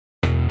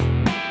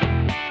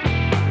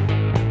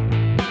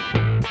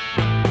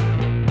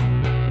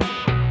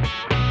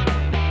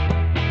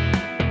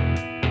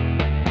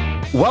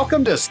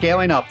Welcome to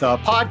Scaling Up, the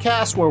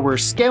podcast where we're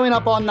scaling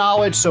up on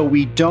knowledge so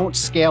we don't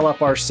scale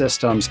up our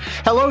systems.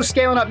 Hello,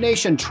 Scaling Up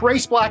Nation.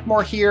 Trace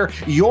Blackmore here,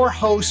 your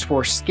host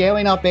for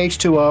Scaling Up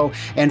H2O.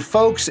 And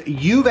folks,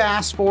 you've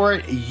asked for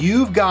it.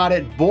 You've got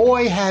it.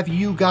 Boy, have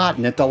you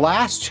gotten it. The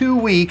last 2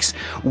 weeks,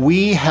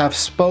 we have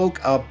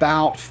spoke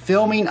about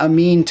filming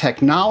amine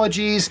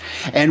technologies,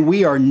 and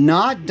we are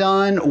not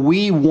done.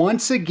 We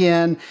once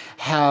again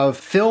have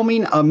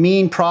filming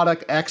amine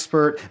product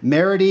expert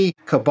Meredy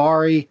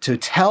Kabari to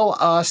tell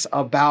us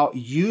about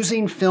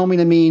using filming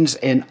amines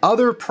in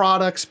other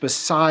products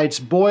besides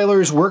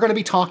boilers. We're going to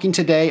be talking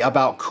today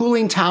about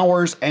cooling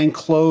towers and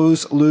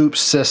closed loop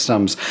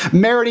systems.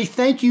 Meredy,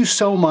 thank you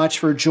so much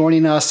for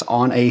joining us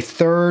on a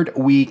third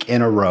week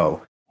in a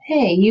row.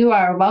 Hey, you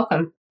are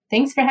welcome.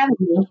 Thanks for having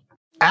me.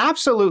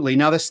 Absolutely.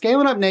 Now, the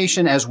Scaling Up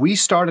Nation, as we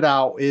started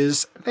out,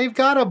 they've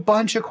got a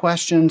bunch of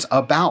questions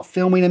about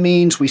filming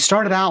amines. We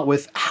started out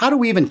with how do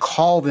we even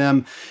call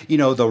them,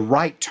 the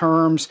right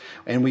terms,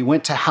 and we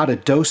went to how to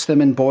dose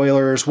them in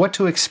boilers, what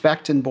to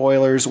expect in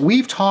boilers.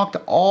 We've talked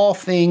all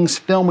things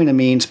filming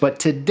amines, but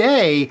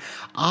today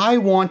I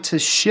want to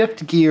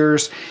shift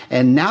gears,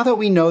 and now that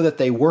we know that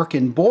they work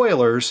in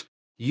boilers,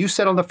 you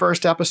said on the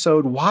first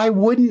episode, why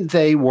wouldn't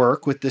they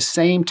work with the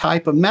same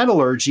type of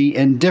metallurgy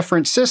in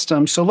different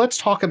systems? So let's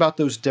talk about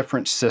those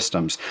different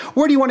systems.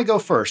 Where do you want to go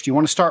first? Do you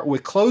want to start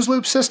with closed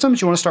loop systems?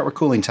 Do you want to start with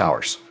cooling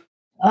towers?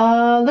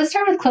 Let's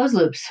start with closed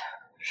loops.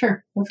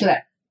 Sure, let's do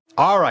that.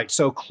 All right,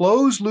 so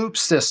closed loop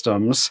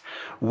systems,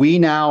 we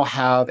now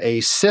have a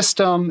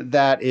system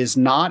that is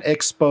not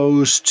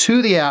exposed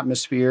to the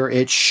atmosphere.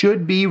 It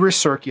should be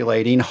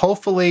recirculating.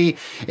 Hopefully,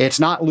 it's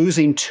not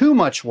losing too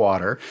much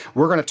water.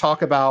 We're going to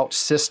talk about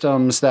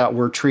systems that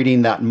we're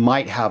treating that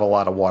might have a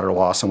lot of water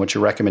loss and what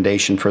your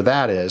recommendation for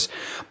that is.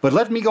 But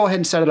let me go ahead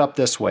and set it up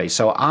this way.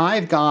 So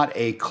I've got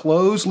a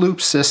closed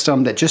loop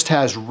system that just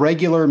has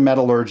regular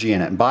metallurgy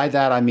in it. And by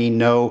that, I mean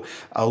no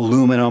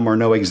aluminum or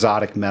no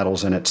exotic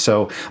metals in it.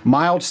 So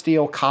mild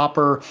steel,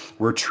 copper,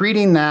 we're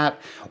treating that.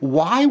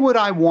 Why would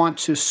I want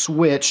to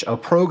switch a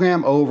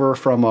program over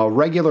from a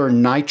regular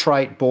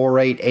nitrite,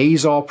 borate,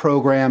 azole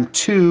program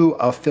to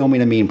a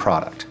filming amine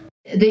product?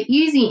 The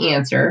easy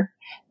answer,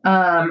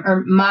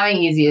 or my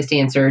easiest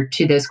answer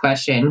to this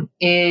question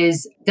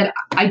is that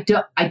I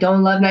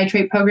don't love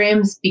nitrate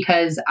programs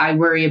because I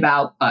worry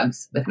about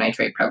bugs with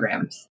nitrate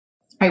programs.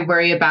 I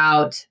worry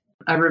about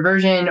a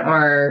reversion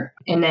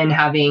and then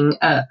having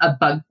a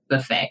bug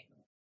buffet.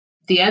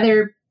 The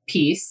other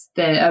piece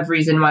of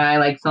reason why I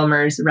like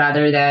filmers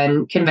rather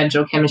than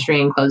conventional chemistry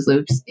and closed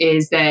loops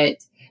is that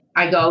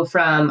I go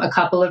from a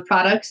couple of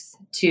products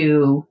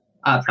to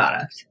a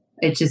product.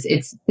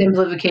 It's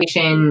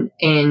simplification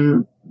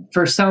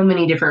for so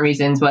many different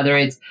reasons, whether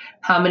it's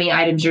how many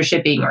items you're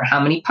shipping or how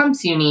many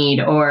pumps you need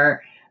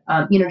or,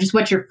 just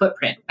what's your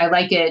footprint. I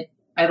like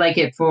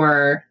it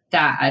for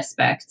that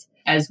aspect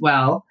as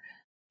well.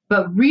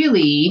 But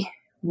really,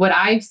 what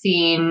I've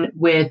seen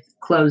with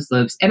closed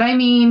loops, and I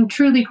mean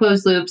truly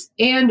closed loops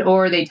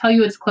or they tell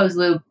you it's closed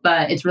loop,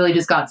 but it's really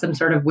just got some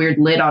sort of weird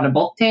lid on a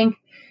bulk tank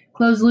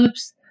closed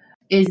loops,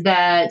 is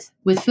that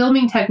with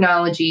filming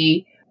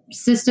technology,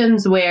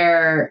 systems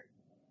where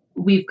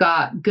we've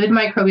got good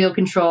microbial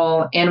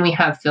control and we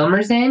have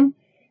filmers in,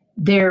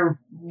 they're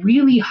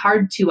really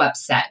hard to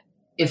upset,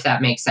 if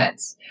that makes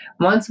sense.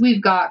 Once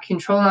we've got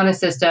control on a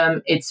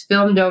system, it's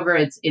filmed over,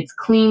 it's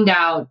cleaned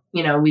out,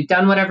 we've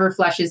done whatever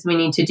flushes we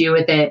need to do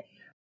with it.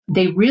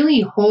 They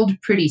really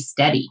hold pretty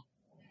steady.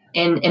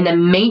 And the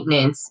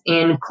maintenance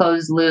in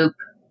closed loop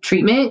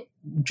treatment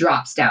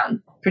drops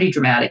down pretty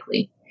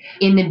dramatically.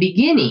 In the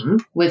beginning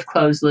with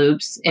closed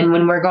loops, and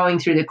when we're going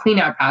through the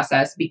cleanout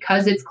process,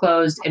 because it's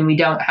closed and we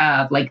don't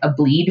have like a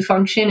bleed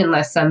function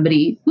unless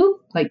somebody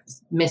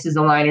misses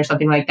a line or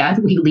something like that,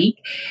 we leak,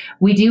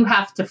 we do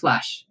have to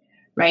flush,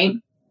 right?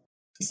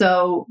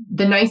 So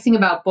the nice thing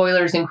about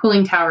boilers and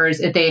cooling towers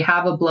is they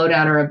have a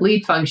blowdown or a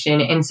bleed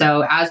function. And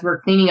so as we're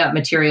cleaning up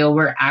material,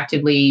 we're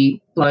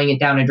actively blowing it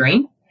down a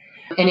drain.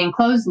 And in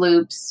closed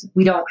loops,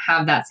 we don't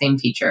have that same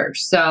feature.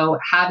 So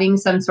having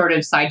some sort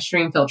of side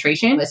stream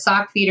filtration with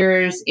sock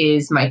feeders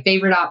is my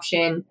favorite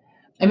option.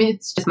 I mean,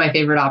 it's just my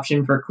favorite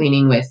option for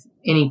cleaning with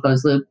any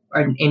closed loop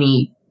or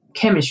any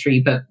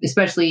chemistry, but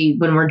especially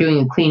when we're doing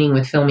a cleaning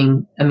with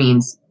filming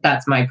amines,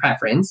 that's my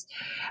preference.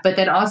 But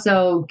then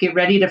also get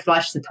ready to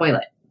flush the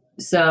toilet.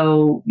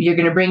 So you're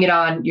going to bring it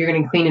on, you're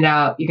going to clean it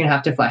out, you're going to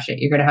have to flush it,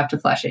 you're going to have to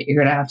flush it, you're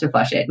going to have to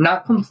flush it.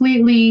 Not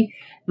completely,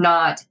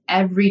 not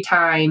every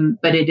time,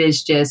 but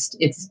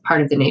it's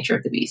part of the nature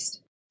of the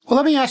beast. Well,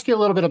 let me ask you a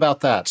little bit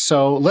about that.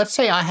 So let's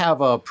say I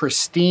have a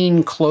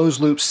pristine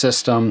closed loop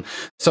system,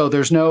 so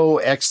there's no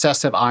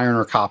excessive iron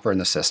or copper in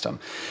the system.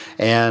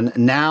 And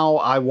now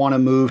I want to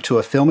move to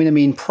a filming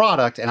amine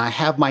product and I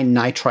have my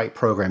nitrite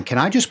program. Can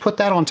I just put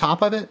that on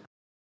top of it?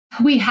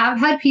 We have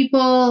had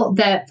people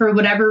that for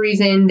whatever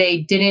reason,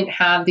 they didn't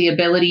have the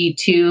ability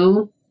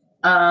to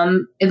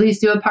at least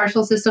do a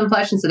partial system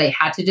flush. And so they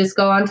had to just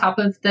go on top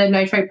of the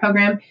nitrite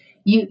program.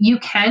 You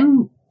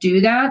can do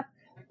that.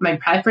 My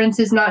preference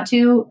is not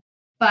to.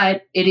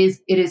 but it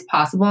is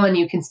possible and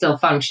you can still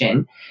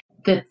function.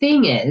 The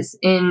thing is,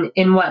 in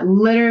what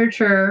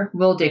literature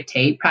will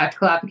dictate,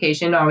 practical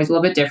application always a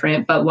little bit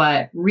different, but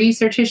what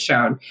research has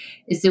shown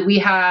is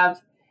that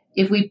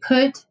if we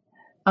put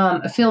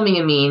a filming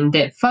amine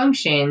that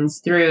functions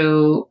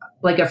through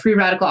like a free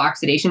radical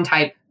oxidation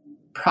type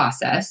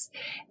process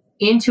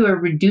into a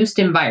reduced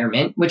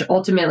environment, which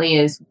ultimately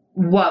is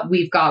what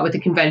we've got with a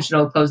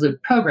conventional closed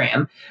loop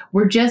program,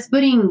 we're just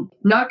putting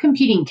not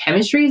competing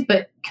chemistries,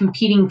 but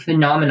competing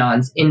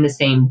phenomenons in the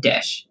same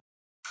dish.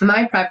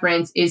 My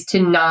preference is to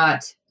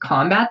not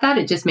combat that.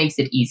 It just makes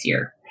it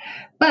easier.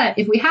 But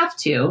if we have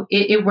to,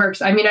 it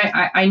works. I mean,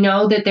 I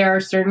know that there are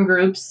certain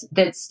groups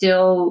that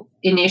still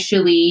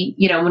initially,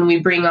 when we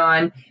bring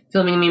on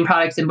filming amine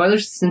products and boiler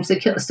systems,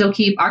 still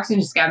keep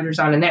oxygen scavengers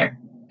on in there.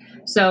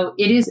 So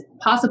it is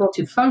possible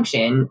to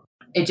function.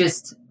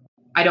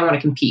 I don't want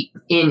to compete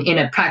in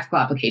a practical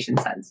application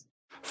sense.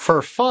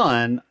 For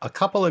fun, a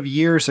couple of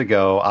years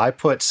ago, I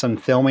put some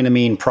filming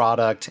amine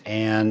product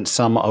and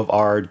some of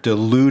our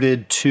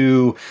diluted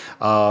to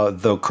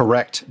the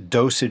correct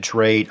dosage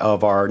rate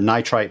of our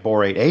nitrite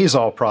borate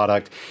azole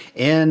product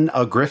in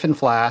a Griffin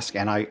flask,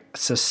 and I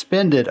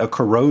suspended a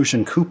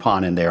corrosion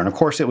coupon in there. And of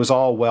course, it was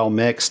all well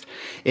mixed.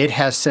 It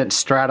has since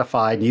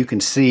stratified, and you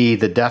can see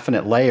the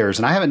definite layers,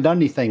 and I haven't done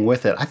anything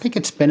with it. I think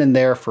it's been in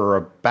there for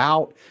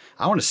about,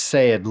 I want to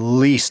say, at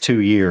least 2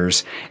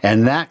 years.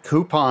 And that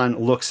coupon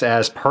looks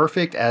as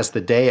perfect as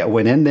the day it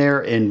went in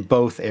there in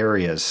both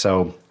areas.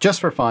 So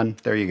just for fun,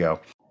 there you go.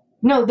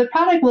 No, the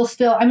product will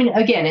still,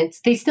 again,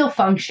 they still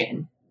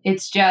function.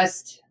 It's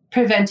just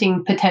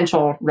preventing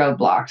potential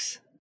roadblocks.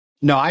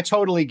 No, I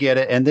totally get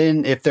it. And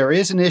then if there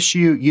is an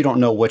issue, you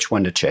don't know which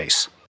one to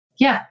chase.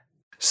 Yeah.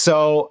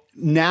 So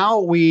now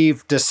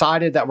we've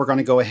decided that we're going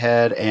to go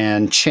ahead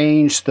and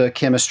change the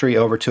chemistry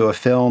over to a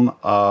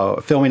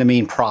filming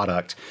amine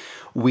product.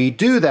 We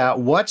do that.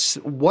 What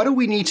do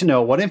we need to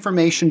know? What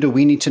information do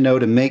we need to know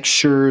to make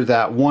sure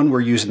that, one,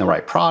 we're using the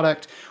right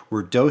product,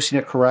 we're dosing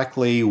it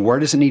correctly, where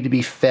does it need to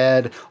be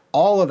fed,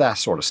 all of that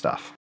sort of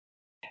stuff?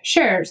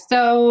 Sure.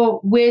 So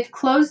with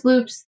closed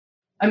loops,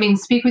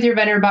 speak with your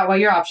vendor about what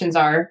your options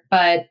are,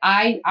 but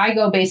I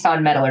go based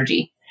on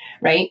metallurgy,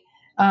 right?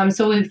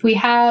 So if we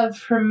have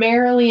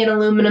primarily an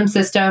aluminum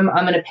system,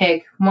 I'm going to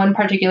pick one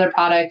particular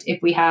product.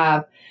 If we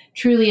have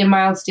truly a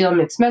mild steel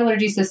mixed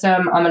metallurgy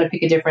system, I'm going to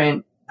pick a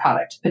different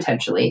product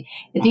potentially.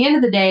 At the end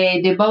of the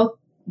day, they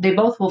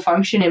both will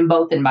function in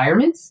both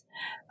environments.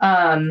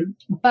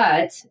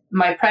 But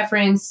my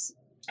preference,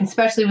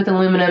 especially with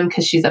aluminum,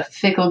 because she's a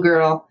fickle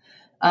girl,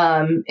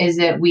 is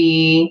that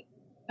we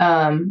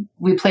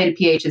play to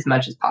pH as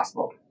much as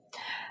possible.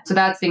 So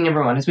that's thing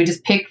number one, is we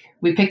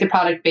pick the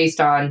product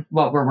based on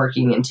what we're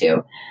working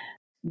into.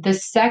 The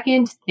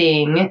second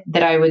thing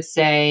that I would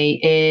say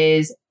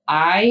is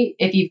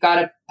if you've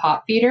got a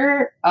pop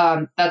feeder,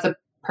 that's a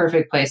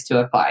perfect place to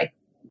apply.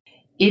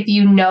 If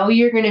you know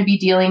you're going to be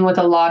dealing with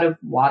a lot of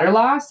water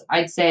loss,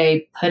 I'd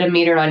say put a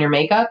meter on your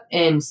makeup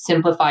and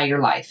simplify your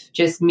life.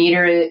 Just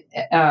meter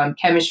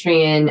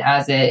chemistry in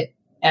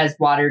as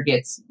water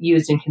gets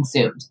used and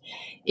consumed.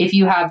 If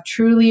you have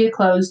truly a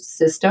closed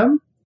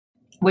system,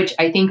 which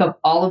I think of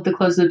all of the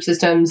closed loop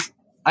systems,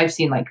 I've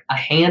seen like a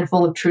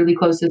handful of truly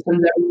closed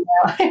systems in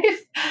my life.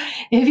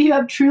 If you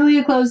have truly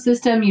a closed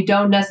system, you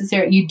don't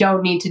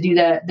need to do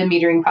the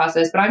metering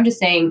process. But I'm just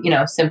saying,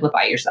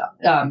 simplify your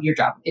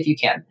job if you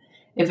can,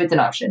 if it's an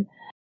option.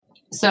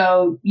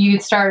 So you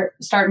could start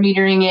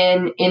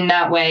metering in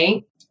that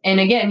way. And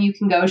again, you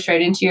can go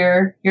straight into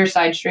your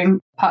side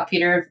stream pop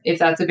feeder if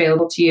that's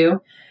available to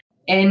you.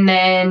 And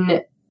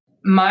then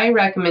my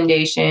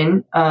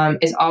recommendation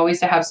is always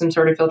to have some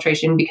sort of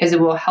filtration, because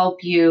it will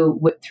help you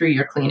through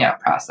your clean out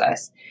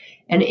process.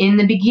 And in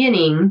the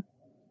beginning,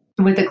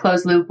 with a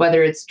closed loop,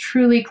 whether it's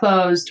truly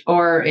closed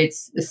or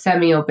it's a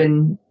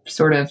semi-open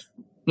sort of,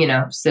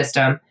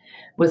 system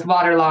with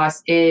water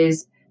loss,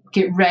 is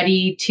get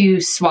ready to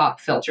swap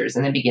filters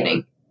in the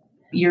beginning.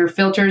 Your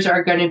filters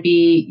are going to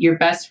be your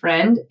best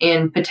friend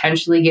and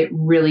potentially get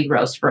really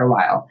gross for a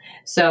while.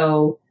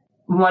 So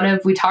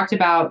we talked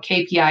about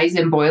KPIs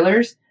in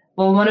boilers.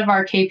 Well, one of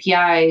our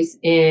KPIs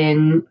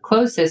in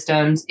closed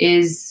systems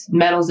is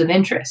metals of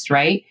interest,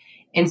 right?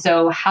 And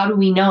so how do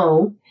we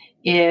know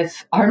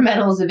if our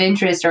metals of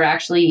interest are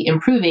actually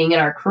improving and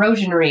our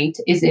corrosion rate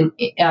is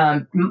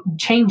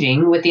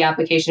changing with the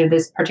application of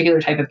this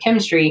particular type of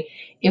chemistry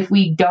if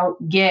we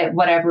don't get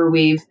whatever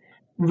we've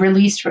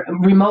released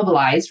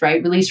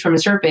from a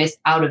surface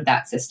out of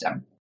that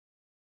system?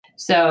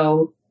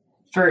 So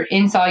for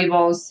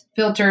insolubles,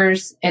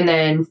 filters, and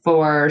then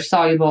for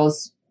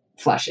solubles,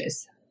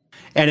 flushes.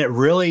 And it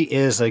really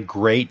is a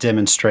great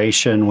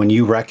demonstration when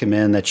you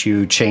recommend that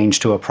you change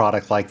to a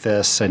product like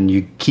this and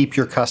you keep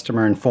your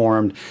customer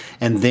informed,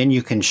 and then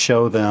you can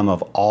show them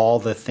of all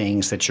the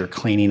things that you're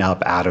cleaning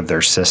up out of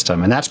their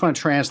system. And that's going to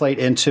translate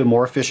into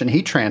more efficient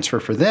heat transfer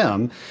for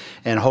them,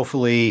 and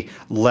hopefully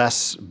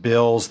less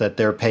bills that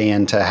they're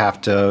paying to have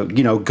to,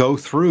 go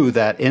through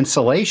that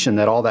insulation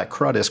that all that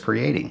crud is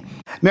creating.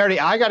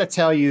 Meredith, I got to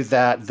tell you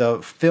that the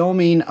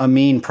Filming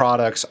Amine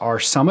products are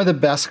some of the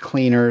best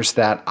cleaners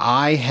that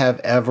I have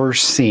ever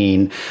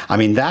seen. I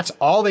mean, that's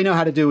all they know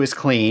how to do is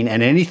clean,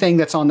 and anything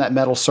that's on that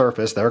metal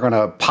surface, they're going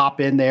to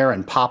pop in there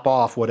and pop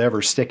off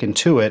whatever's sticking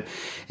to it.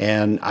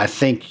 And I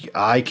think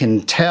I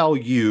can tell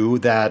you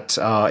that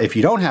if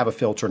you don't have a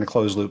filter and a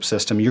closed loop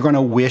system, you're going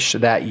to wish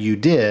that you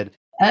did.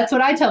 That's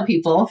what I tell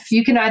people.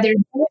 You can either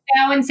do it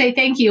now and say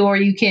thank you, or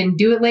you can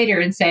do it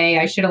later and say,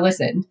 I should have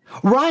listened.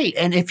 Right.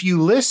 And if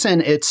you listen,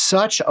 it's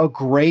such a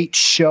great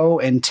show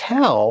and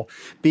tell,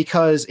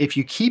 because if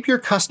you keep your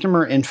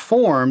customer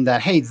informed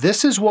that, hey,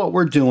 this is what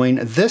we're doing,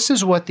 this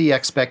is what the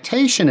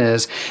expectation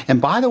is.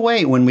 And by the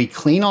way, when we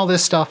clean all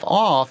this stuff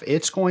off,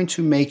 it's going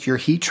to make your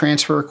heat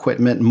transfer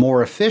equipment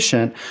more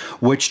efficient,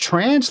 which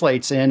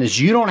translates in is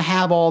you don't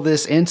have all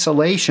this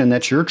insulation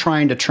that you're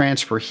trying to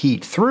transfer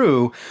heat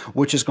through,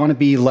 which is going to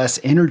be less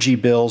energy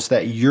bills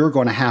that you're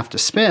going to have to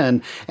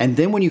spend. And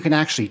then when you can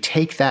actually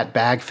take that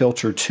bag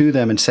filter to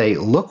them and say,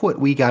 look what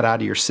we got out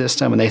of your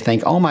system, and they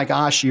think, oh my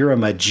gosh, you're a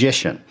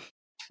magician.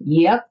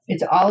 Yep.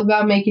 It's all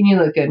about making you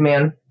look good,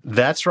 man.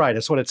 That's right.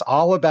 That's what it's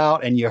all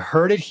about. And you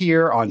heard it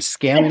here on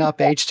Scaling Up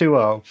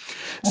H2O.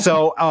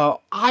 So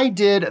I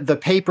did the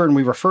paper, and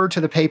we referred to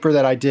the paper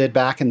that I did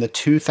back in the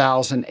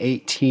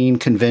 2018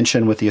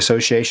 convention with the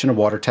Association of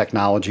Water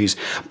Technologies.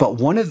 But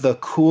one of the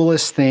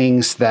coolest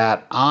things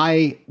that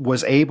I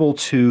was able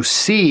to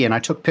see, and I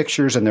took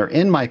pictures and they're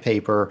in my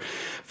paper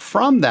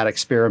from that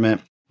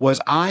experiment, was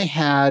I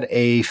had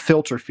a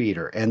filter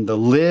feeder, and the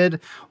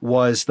lid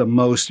was the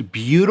most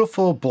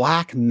beautiful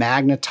black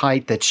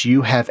magnetite that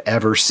you have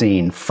ever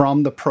seen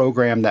from the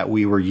program that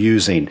we were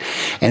using.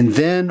 And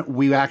then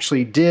we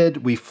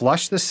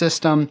flushed the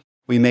system.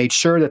 We made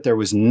sure that there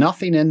was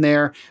nothing in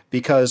there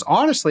because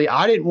honestly,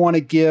 I didn't want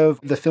to give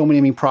the Filming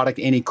Amine product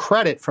any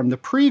credit from the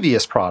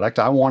previous product.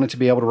 I wanted to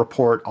be able to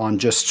report on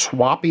just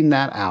swapping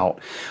that out.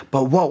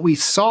 But what we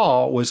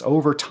saw was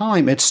over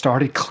time, it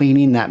started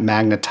cleaning that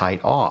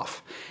magnetite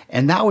off.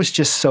 And that was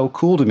just so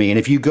cool to me. And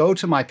if you go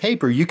to my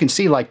paper, you can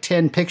see like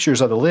 10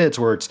 pictures of the lids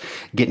where it's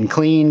getting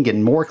clean,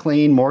 getting more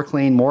clean, more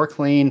clean, more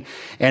clean.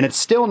 And it's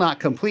still not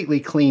completely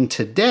clean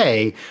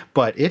today,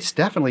 but it's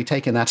definitely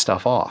taken that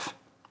stuff off.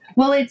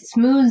 Well, it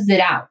smooths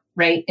it out,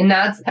 right? And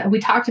we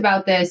talked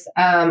about this,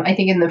 I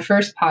think in the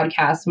first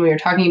podcast when we were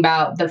talking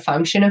about the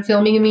function of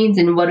filming amines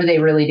and what do they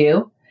really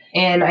do.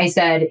 And I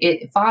said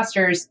it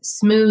fosters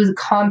smooth,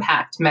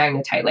 compact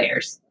magnetite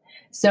layers.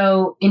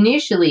 So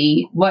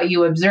initially what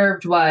you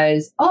observed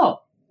was,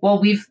 oh,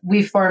 well,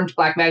 we've formed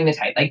black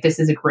magnetite. Like this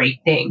is a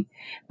great thing.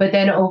 But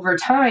then over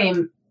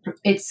time,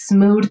 it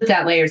smoothed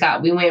that layers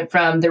out. We went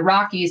from the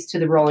Rockies to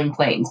the rolling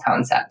plains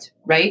concept,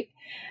 right?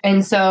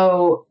 And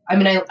so, I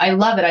mean, I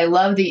love it. I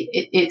love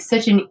it's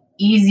such an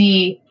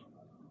easy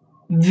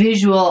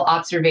visual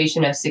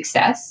observation of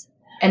success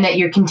and that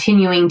you're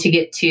continuing to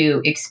get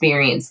to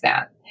experience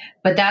that.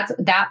 But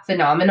that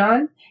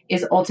phenomenon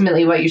is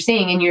ultimately what you're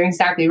seeing. And you're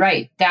exactly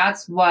right.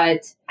 That's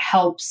what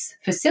helps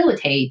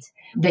facilitate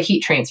the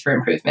heat transfer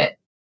improvement.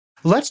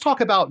 Let's talk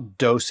about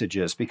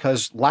dosages,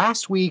 because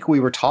last week we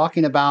were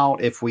talking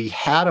about if we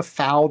had a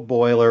fouled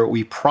boiler,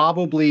 we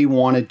probably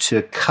wanted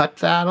to cut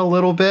that a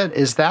little bit.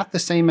 Is that the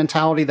same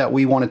mentality that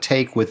we want to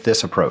take with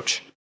this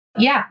approach?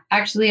 Yeah,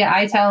 actually,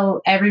 I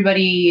tell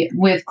everybody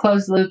with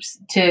closed loops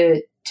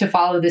to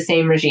follow the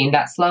same regime,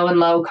 that slow and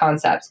low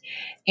concept.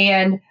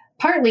 And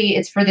partly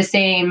it's for the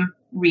same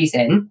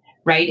reason,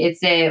 right?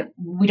 It's that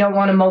we don't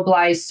want to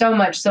mobilize so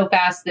much so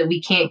fast that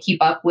we can't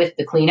keep up with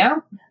the clean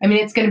out. I mean,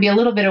 it's going to be a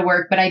little bit of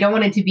work, but I don't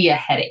want it to be a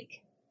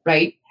headache,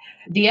 right?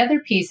 The other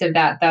piece of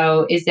that,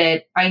 though, is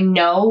that I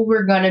know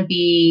we're going to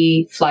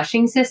be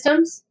flushing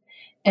systems.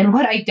 And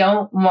what I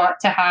don't want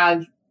to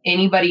have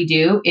anybody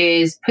do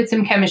is put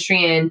some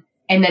chemistry in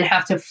and then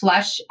have to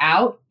flush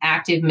out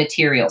active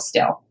material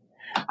still.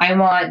 I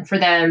want for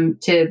them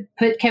to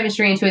put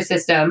chemistry into a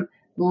system,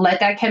 let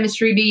that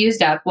chemistry be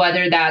used up,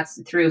 whether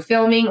that's through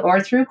filming or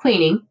through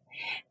cleaning,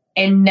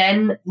 and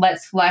then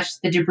let's flush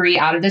the debris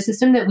out of the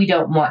system that we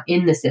don't want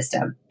in the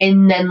system.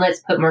 And then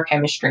let's put more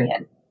chemistry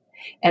in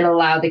and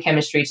allow the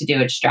chemistry to do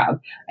its job.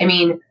 I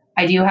mean,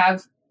 I do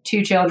have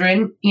 2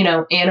 children,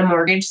 and a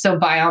mortgage. So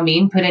by all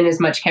means, put in as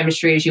much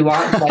chemistry as you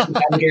want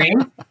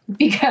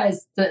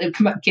because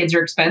the kids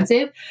are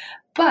expensive.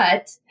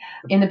 But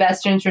in the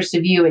best interest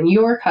of you and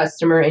your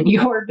customer and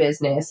your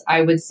business,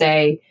 I would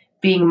say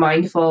being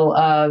mindful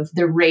of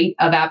the rate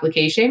of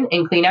application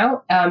and clean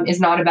out is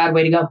not a bad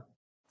way to go.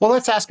 Well,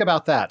 let's ask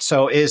about that.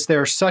 So is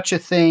there such a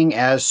thing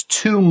as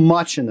too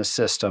much in the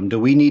system? Do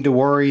we need to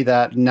worry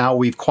that now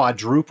we've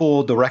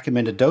quadrupled the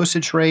recommended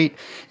dosage rate?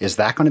 Is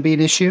that going to be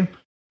an issue?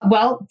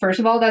 Well, first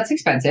of all, that's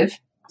expensive.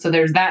 So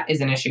that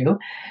is an issue.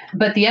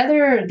 But the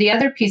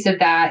other piece of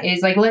that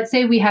is, like, let's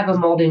say we have a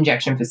mold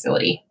injection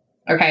facility,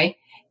 okay?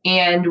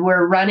 And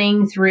we're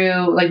running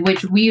through,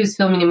 which we use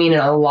filming amine in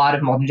a lot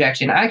of mold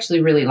injection. I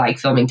actually really like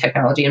filming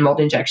technology and mold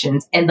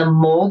injections. And the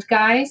mold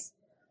guys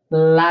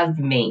love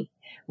me,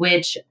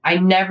 which I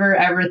never,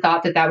 ever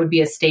thought that would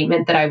be a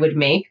statement that I would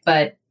make.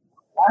 But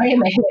Why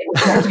am I hitting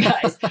molds,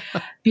 guys?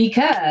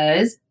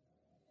 Because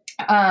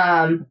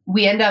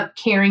we end up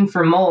caring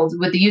for molds.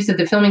 With the use of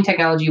the filming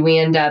technology, we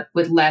end up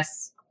with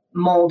less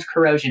mold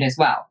corrosion as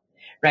well,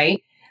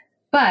 right?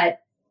 But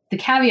the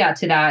caveat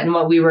to that, and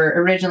what we were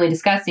originally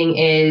discussing,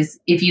 is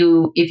if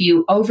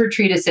you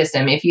overtreat a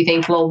system, if you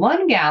think, well,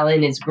 1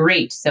 gallon is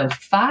great, so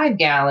 5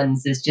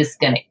 gallons is just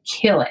going to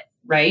kill it,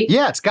 right?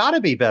 Yeah, it's got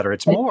to be better.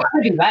 It's more.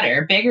 Got to be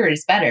better. Bigger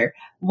is better.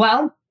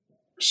 Well,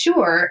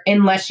 sure,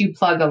 unless you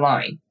plug a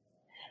line.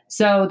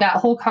 So that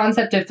whole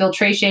concept of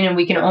filtration, and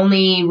we can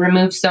only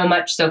remove so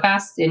much so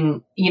fast,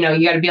 and you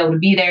got to be able to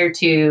be there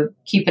to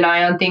keep an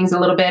eye on things a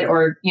little bit,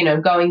 or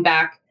going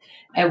back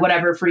at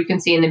whatever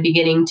frequency in the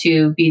beginning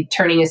to be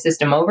turning a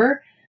system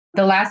over.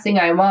 The last thing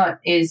I want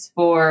is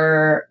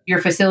for your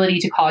facility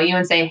to call you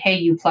and say, hey,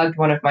 you plugged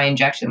one of my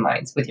injection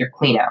lines with your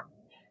clean out.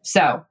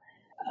 So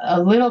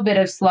a little bit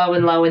of slow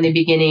and low in the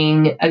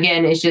beginning,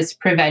 again, is just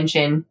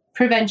prevention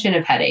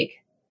of headache.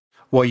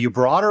 Well, you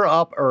brought her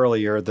up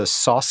earlier, the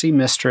Saucy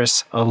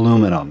Mistress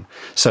aluminum.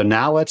 So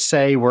now let's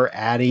say we're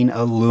adding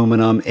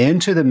aluminum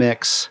into the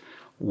mix.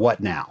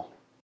 What now?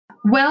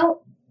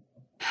 Well,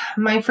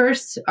 my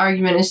first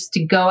argument is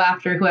to go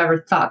after whoever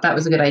thought that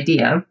was a good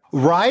idea.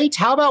 Right?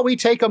 How about we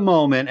take a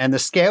moment and the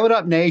Scale It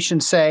Up Nation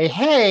say,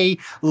 hey,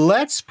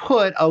 let's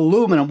put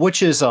aluminum,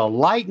 which is a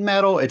light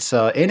metal, it's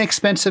an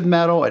inexpensive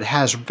metal, it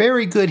has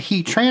very good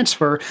heat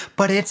transfer,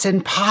 but it's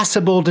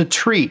impossible to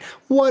treat.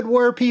 What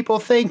were people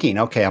thinking?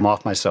 Okay, I'm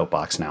off my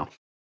soapbox now.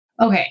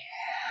 Okay,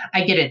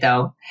 I get it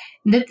though.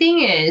 The thing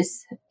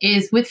is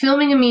with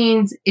filming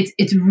amines,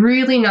 it's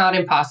really not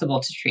impossible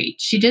to treat.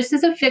 She just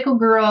is a fickle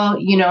girl.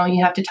 You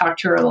have to talk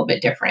to her a little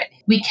bit different.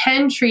 We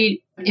can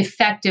treat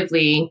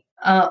effectively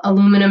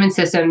aluminum in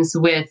systems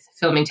with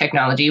filming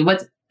technology.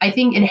 What's, I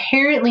think,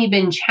 inherently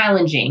been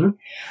challenging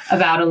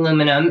about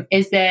aluminum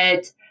is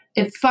that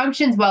it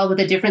functions well with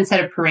a different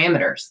set of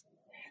parameters,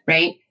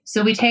 right?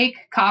 So we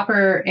take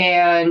copper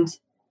and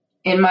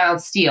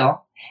mild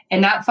steel,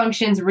 and that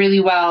functions really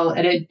well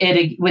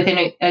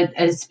within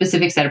a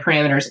specific set of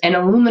parameters. And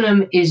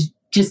aluminum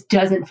just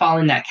doesn't fall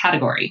in that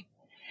category.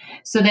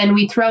 So then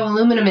we throw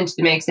aluminum into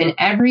the mix, and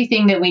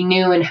everything that we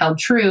knew and held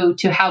true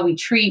to how we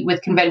treat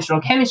with conventional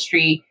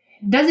chemistry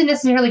doesn't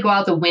necessarily go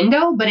out the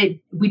window, but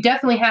we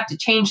definitely have to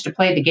change to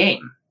play the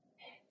game.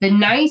 The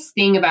nice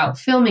thing about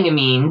filming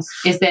amines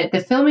is that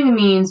the filming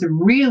amines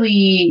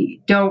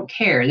really don't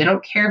care. They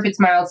don't care if it's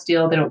mild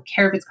steel. They don't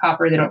care if it's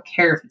copper. They don't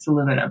care if it's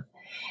aluminum.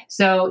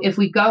 So if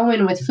we go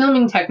in with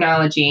filming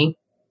technology,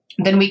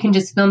 then we can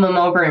just film them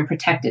over and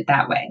protect it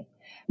that way.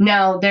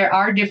 Now, there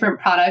are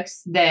different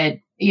products that,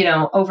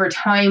 over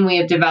time we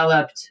have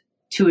developed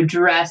to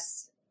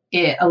address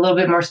it a little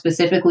bit more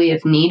specifically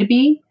if need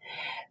be.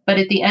 But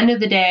at the end of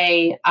the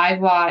day, I've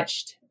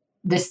watched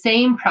the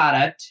same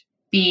product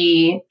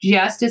be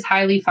just as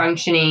highly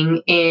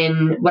functioning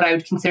in what I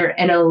would consider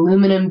an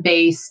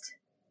aluminum-based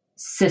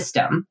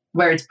system,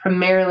 where it's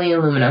primarily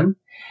aluminum,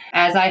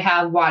 as I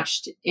have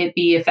watched it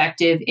be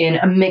effective in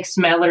a mixed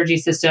metallurgy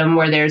system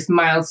where there's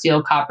mild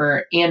steel,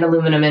 copper, and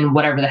aluminum, and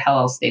whatever the hell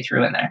else they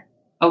threw in there.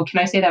 Oh, can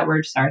I say that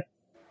word? Sorry.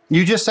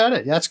 You just said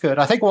it. That's good.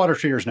 I think water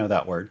treaters know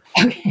that word.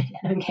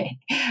 Okay.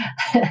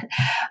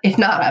 If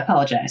not, I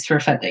apologize for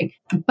offending.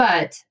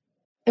 But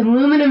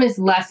aluminum is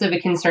less of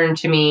a concern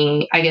to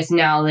me, I guess,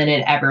 now than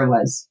it ever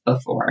was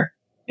before,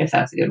 if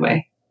that's a good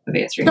way of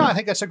answering it. No, I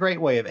think that's a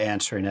great way of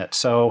answering it.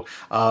 So,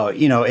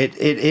 it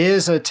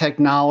is a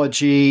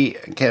technology.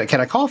 Can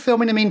I call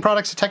filming amine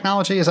products a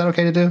technology? Is that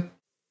okay to do?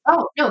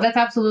 Oh, no, that's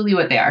absolutely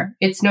what they are.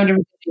 It's no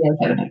different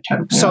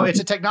than So it's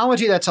a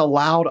technology that's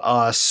allowed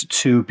us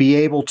to be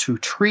able to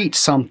treat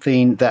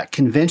something that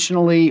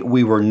conventionally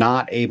we were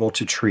not able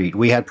to treat.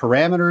 We had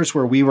parameters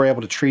where we were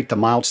able to treat the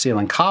mild steel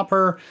and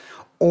copper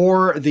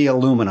or the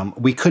aluminum.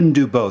 We couldn't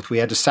do both. We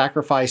had to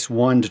sacrifice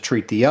one to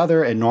treat the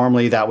other, and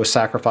normally that was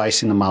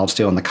sacrificing the mild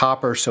steel and the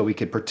copper so we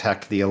could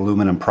protect the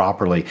aluminum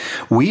properly.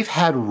 We've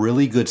had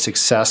really good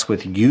success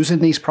with using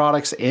these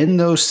products in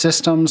those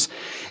systems,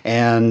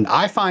 and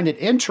I find it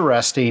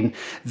interesting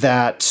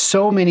that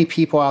so many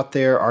people out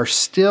there are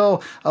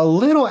still a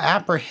little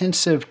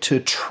apprehensive to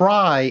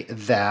try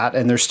that,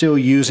 and they're still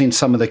using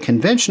some of the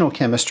conventional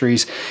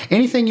chemistries.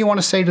 Anything you want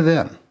to say to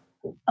them?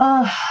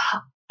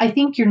 I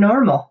think you're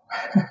normal.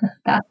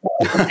 That's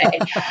what I say.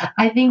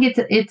 I think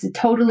it's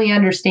totally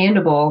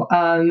understandable.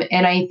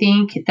 And I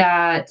think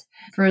that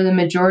for the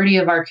majority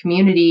of our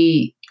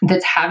community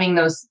that's having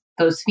those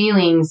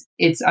feelings,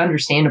 it's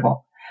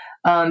understandable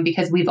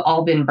because we've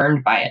all been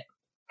burned by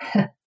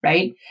it,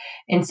 right?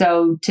 And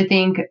so to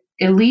think,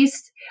 at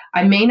least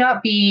I may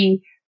not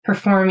be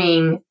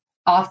performing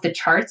off the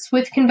charts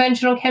with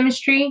conventional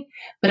chemistry,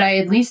 but I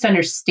at least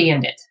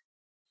understand it.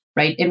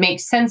 Right? It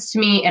makes sense to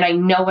me, and I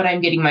know what I'm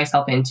getting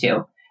myself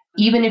into,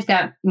 even if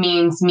that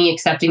means me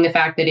accepting the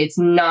fact that it's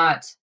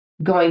not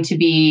going to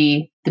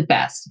be the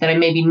best, that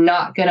I'm maybe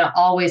not going to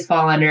always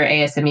fall under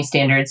ASME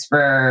standards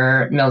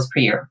for mils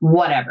per year,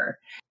 whatever.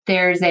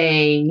 There's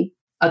a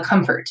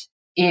comfort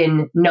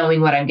in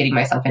knowing what I'm getting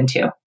myself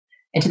into.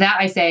 And to that,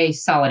 I say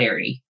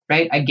solidarity,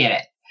 right? I get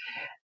it.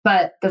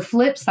 But the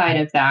flip side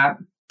of that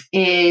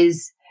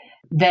is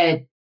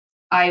that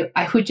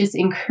I would just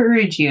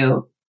encourage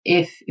you,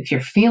 if you're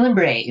feeling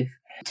brave,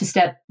 to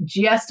step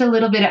just a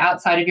little bit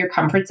outside of your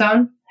comfort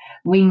zone.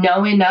 We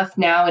know enough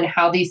now and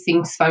how these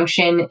things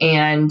function,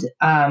 and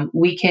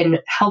we can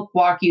help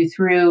walk you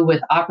through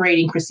with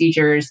operating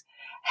procedures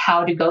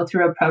how to go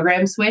through a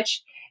program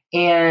switch.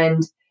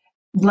 And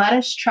let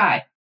us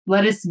try.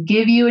 Let us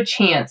give you a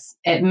chance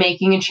at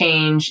making a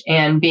change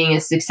and being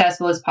as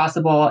successful as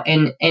possible.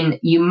 And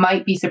you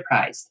might be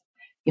surprised.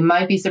 You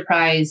might be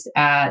surprised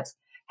at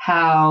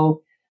how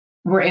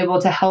we're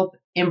able to help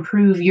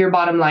improve your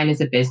bottom line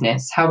as a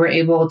business, how we're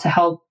able to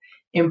help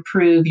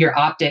improve your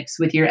optics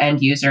with your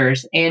end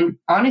users, and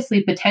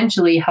honestly,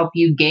 potentially help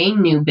you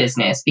gain new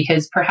business,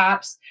 because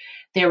perhaps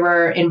there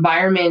were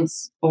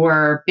environments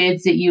or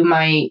bids that you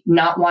might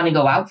not want to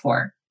go out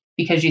for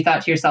because you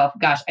thought to yourself,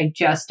 gosh, I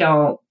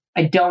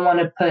don't want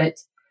to put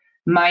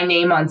my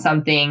name on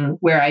something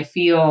where I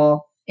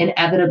feel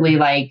inevitably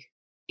like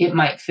it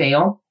might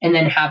fail, and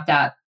then have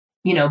that,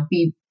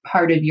 be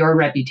part of your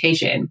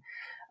reputation.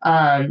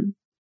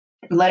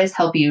 Let us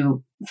help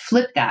you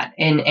flip that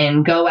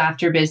and go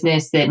after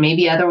business that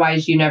maybe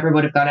otherwise you never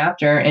would have gone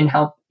after, and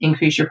help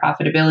increase your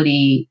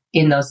profitability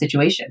in those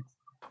situations.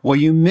 Well,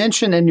 you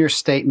mentioned in your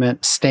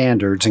statement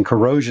standards and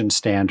corrosion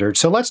standards.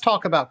 So let's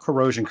talk about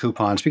corrosion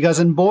coupons, because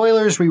in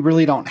boilers, we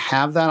really don't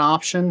have that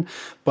option.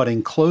 But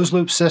in closed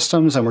loop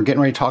systems, and we're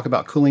getting ready to talk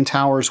about cooling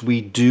towers, we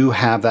do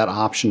have that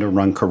option to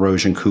run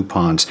corrosion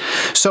coupons.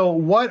 So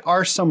what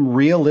are some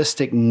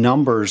realistic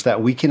numbers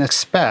that we can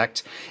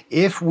expect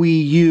if we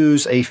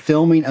use a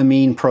filming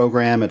amine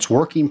program? It's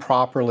working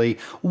properly.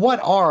 What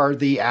are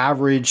the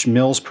average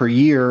mils per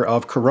year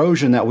of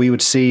corrosion that we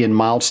would see in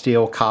mild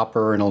steel,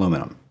 copper, and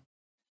aluminum?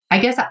 I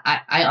guess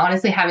I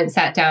honestly haven't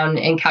sat down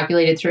and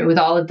calculated through it with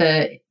all of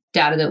the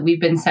data that we've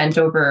been sent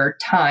over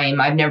time.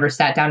 I've never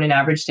sat down and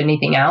averaged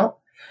anything out.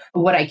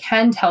 What I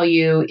can tell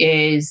you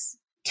is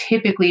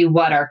typically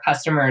what our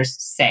customers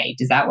say.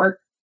 Does that work?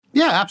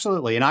 Yeah,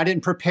 absolutely. And I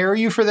didn't prepare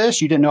you for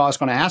this. You didn't know I was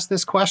going to ask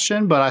this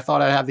question, but I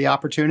thought I'd have the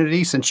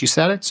opportunity since you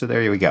said it. So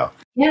there you go.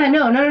 Yeah,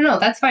 no.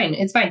 That's fine.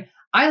 It's fine.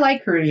 I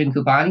like corrosion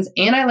coupons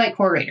and I like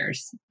core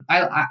raters.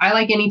 I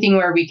like anything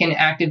where we can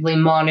actively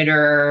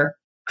monitor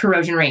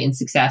corrosion rate and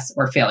success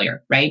or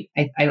failure, right?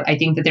 I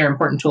think that they're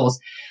important tools.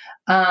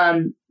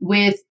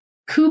 With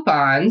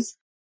coupons,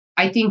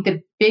 I think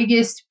the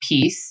biggest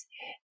piece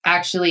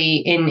actually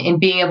in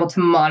being able to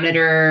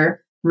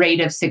monitor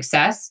rate of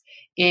success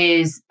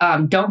is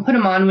don't put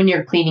them on when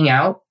you're cleaning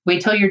out.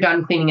 Wait till you're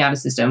done cleaning out a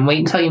system. Wait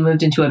until you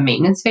moved into a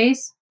maintenance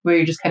phase where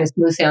you're just kind of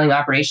smooth sailing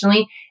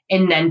operationally,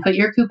 and then put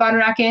your coupon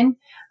rack in.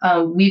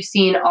 We've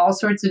seen all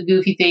sorts of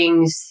goofy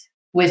things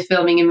with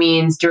filming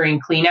amines during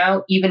clean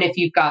out, even if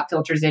you've got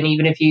filters in,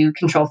 even if you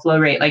control flow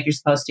rate like you're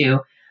supposed to,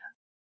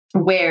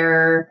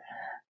 where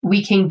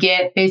we can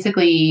get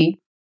basically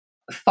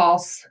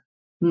false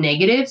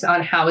negatives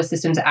on how a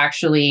system's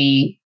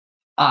actually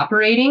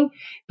operating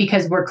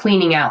because we're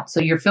cleaning out. So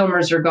your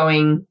filmers are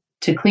going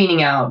to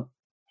cleaning out,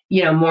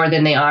 more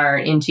than they are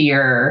into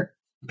your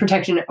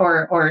protection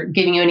or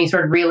giving you any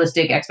sort of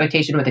realistic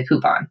expectation with a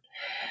coupon.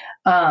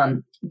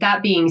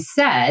 That being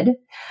said,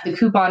 the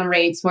coupon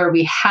rates where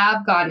we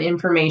have gotten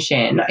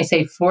information, I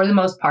say for the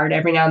most part,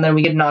 every now and then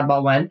we get an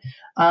oddball one,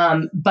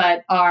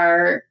 but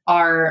are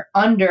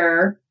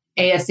under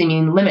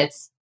AS-amine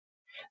limits,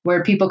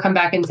 where people come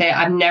back and say,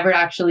 I've never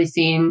actually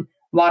seen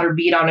water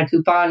bead on a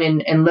coupon,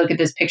 and look at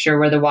this picture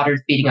where the water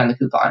is beating on the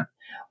coupon.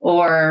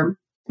 Or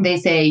they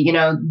say,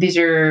 these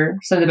are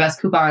some of the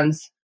best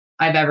coupons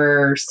I've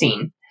ever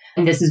seen,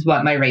 and this is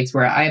what my rates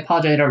were. I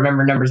apologize, I don't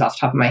remember numbers off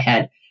the top of my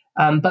head.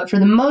 But for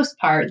the most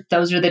part,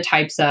 those are the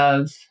types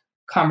of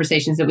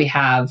conversations that we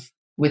have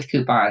with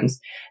coupons.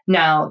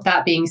 Now,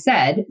 that being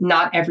said,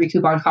 not every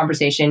coupon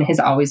conversation has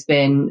always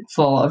been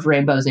full of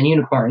rainbows and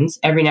unicorns.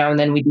 Every now and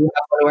then we do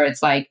have one where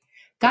it's like,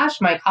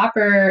 gosh, my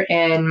copper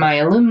and my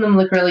aluminum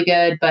look really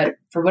good, but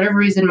for whatever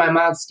reason, my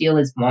mild steel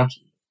is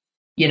wonky,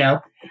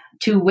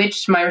 to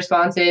which my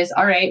response is,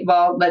 all right,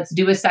 well, let's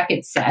do a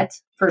second set.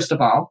 First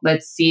of all,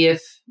 let's see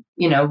if,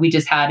 we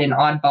just had an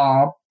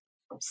oddball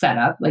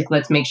setup. Like,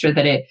 let's make sure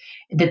that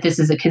this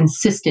is a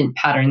consistent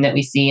pattern that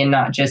we see and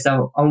not just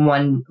a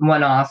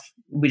one-off,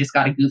 we just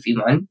got a goofy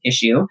one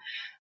issue.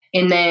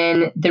 And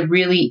then the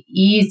really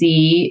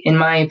easy, in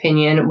my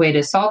opinion, way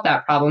to solve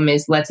that problem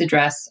is let's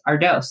address our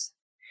dose.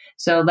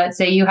 So let's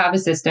say you have a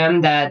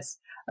system that's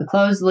a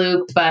closed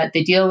loop, but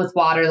they deal with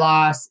water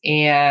loss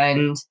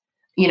and,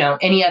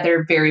 any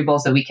other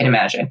variables that we can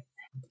imagine.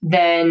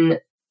 Then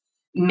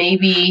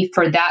maybe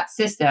for that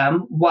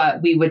system,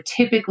 what we would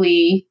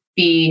typically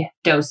be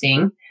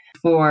dosing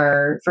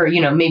for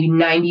maybe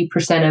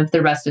 90% of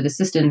the rest of the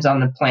systems on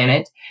the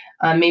planet,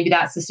 maybe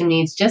that system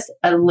needs just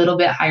a little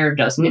bit higher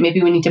dose. And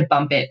maybe we need to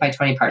bump it by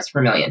 20 parts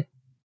per million.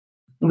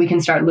 We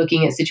can start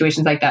looking at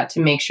situations like that to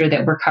make sure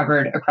that we're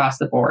covered across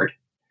the board.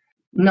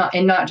 Not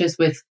just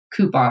with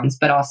coupons,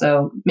 but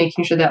also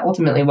making sure that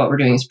ultimately what we're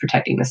doing is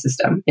protecting the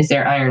system. Is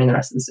there iron in the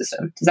rest of the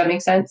system? Does that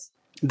make sense?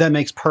 That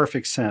makes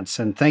perfect sense.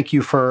 And thank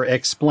you for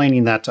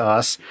explaining that to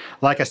us.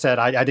 Like I said,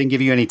 I didn't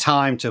give you any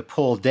time to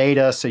pull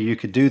data so you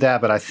could do that,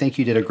 but I think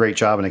you did a great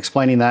job in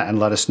explaining that and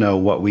let us know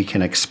what we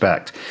can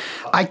expect.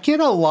 I get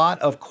a lot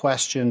of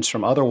questions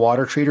from other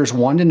water treaters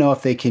wanting to know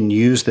if they can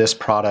use this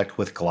product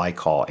with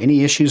glycol.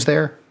 Any issues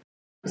there?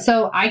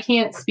 So I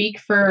can't speak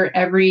for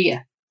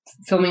every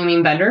filming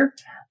amine vendor.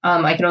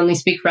 I can only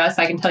speak for us.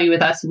 I can tell you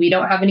with us, we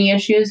don't have any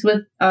issues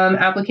with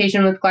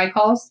application with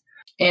glycols.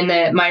 And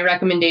that my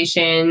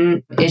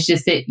recommendation is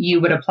just that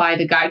you would apply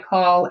the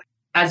glycol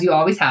as you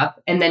always have,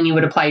 and then you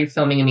would apply your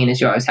filming amine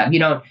as you always have. You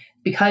don't,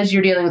 because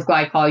you're dealing with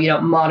glycol, you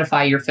don't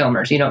modify your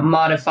filmers. You don't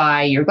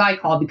modify your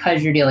glycol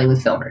because you're dealing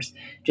with filmers.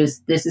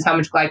 Just this is how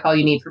much glycol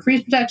you need for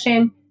freeze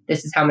protection.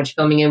 This is how much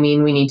filming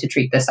amine we need to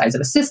treat this size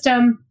of a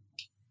system.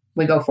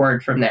 We go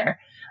forward from there.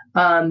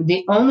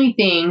 The only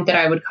thing that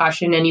I would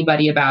caution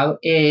anybody about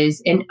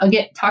is, and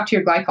again, talk to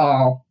your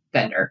glycol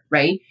vendor,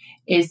 right?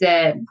 Is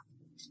that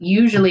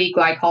usually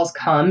glycols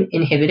come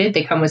inhibited.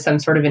 They come with some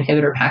sort of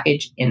inhibitor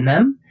package in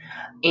them.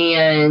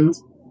 And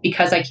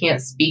because I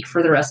can't speak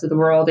for the rest of the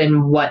world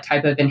and what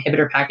type of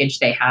inhibitor package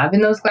they have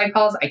in those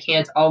glycols, I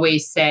can't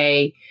always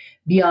say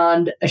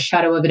beyond a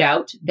shadow of a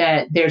doubt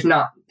that there's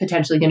not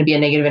potentially going to be a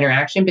negative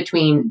interaction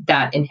between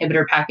that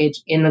inhibitor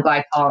package in the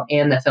glycol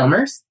and the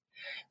filmers.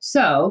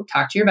 So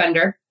talk to your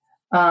vendor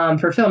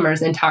for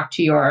filmers and talk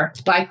to your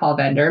glycol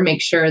vendor.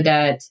 Make sure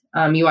that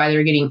you either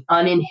are getting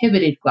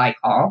uninhibited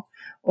glycol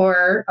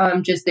or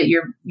just that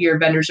your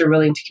vendors are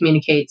willing to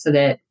communicate so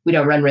that we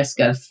don't run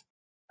risk of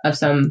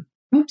some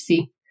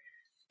whoopsie.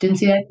 Didn't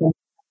see that.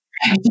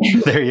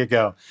 There you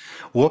go.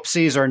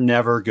 Whoopsies are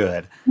never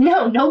good.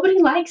 No,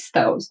 nobody likes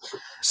those.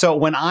 So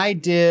when I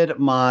did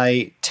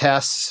my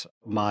tests,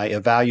 my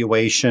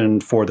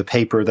evaluation for the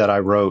paper that I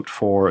wrote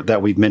for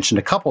that we've mentioned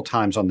a couple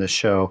times on this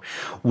show,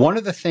 one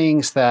of the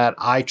things that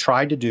I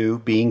tried to do,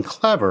 being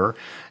clever,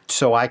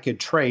 so I could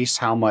trace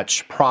how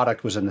much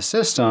product was in the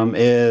system,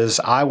 is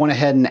I went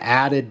ahead and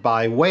added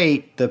by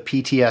weight the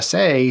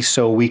PTSA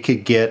so we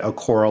could get a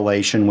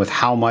correlation with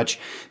how much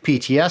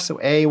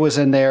PTSA was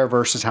in there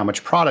versus how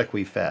much product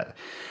we fed.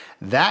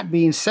 That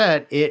being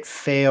said, it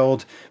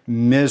failed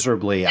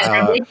miserably.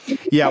 I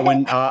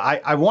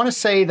want to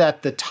say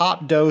that the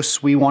top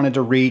dose we wanted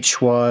to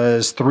reach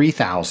was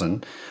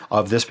 3,000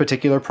 of this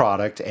particular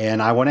product.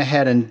 And I went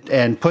ahead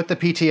and put the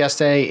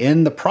PTSA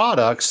in the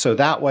product. So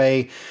that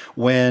way,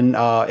 when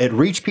it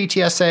reached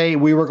PTSA,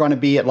 we were going to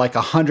be at like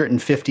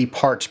 150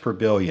 parts per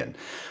billion.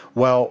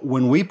 Well,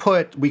 when we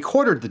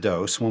quartered the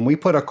dose, when we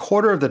put a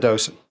quarter of the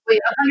dose.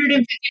 Wait, 150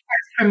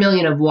 parts per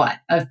million of what?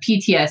 Of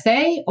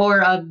PTSA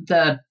or of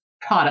the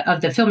product, of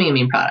the filming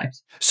amine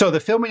product? So the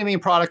filming amine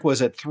product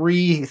was at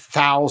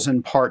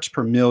 3,000 parts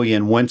per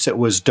million once it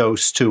was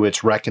dosed to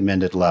its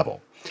recommended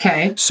level.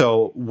 Okay.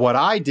 So what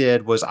I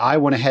did was I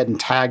went ahead and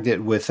tagged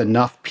it with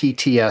enough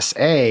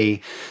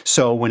PTSA.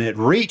 So when it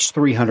reached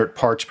 300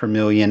 parts per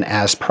million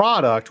as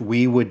product,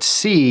 we would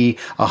see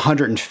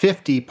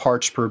 150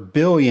 parts per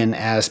billion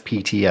as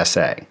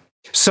PTSA.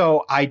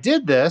 So I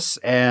did this,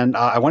 and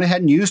I went ahead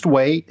and used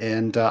weight,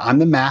 and I'm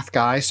the math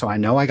guy, so I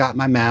know I got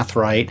my math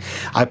right.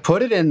 I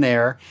put it in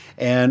there,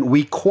 and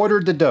we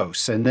quartered the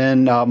dose. And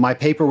then my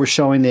paper was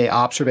showing the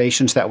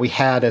observations that we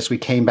had as we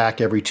came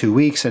back every 2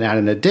 weeks and add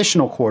an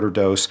additional quarter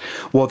dose.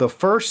 Well, the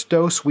first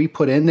dose we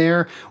put in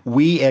there,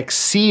 we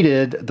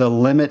exceeded the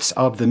limits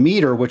of the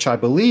meter, which I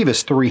believe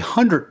is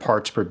 300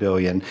 parts per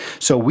billion.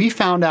 So we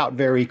found out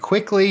very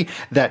quickly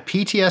that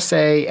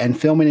PTSA and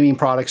filming amine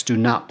products do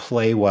not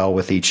play well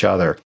with each other.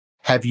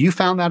 Have you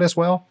found that as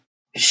well?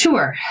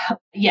 Sure.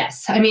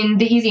 Yes. I mean,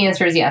 the easy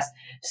answer is yes.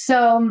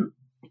 So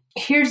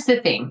here's the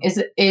thing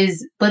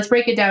is let's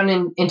break it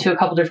down into a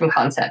couple different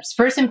concepts.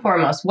 First and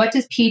foremost, what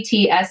does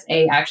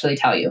PTSA actually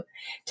tell you? It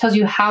tells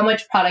you how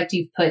much product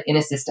you've put in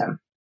a system,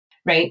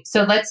 right?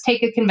 So let's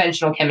take a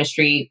conventional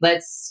chemistry.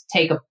 Let's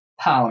take a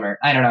polymer.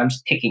 I don't know. I'm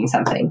just picking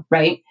something,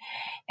 right?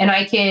 And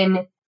I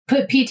can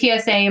put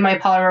PTSA in my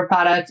polymer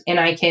product and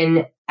I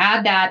can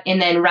add that.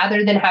 And then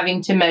rather than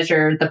having to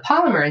measure the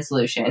polymer in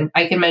solution,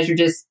 I can measure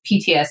just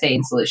PTSA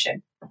in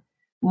solution.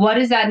 What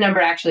does that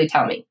number actually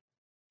tell me?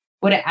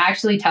 What it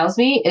actually tells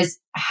me is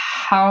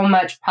how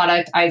much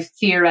product I've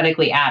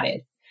theoretically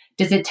added.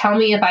 Does it tell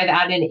me if I've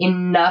added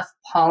enough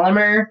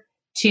polymer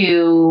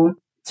to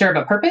serve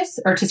a purpose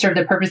or to serve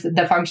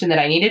the function that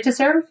I needed to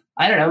serve?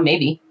 I don't know,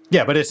 maybe.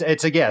 Yeah, but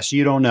it's a guess.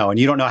 You don't know. And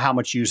you don't know how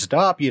much used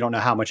up. You don't know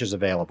how much is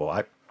available.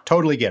 I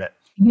totally get it.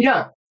 You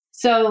don't.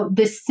 So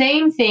the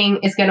same thing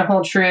is going to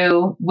hold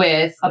true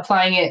with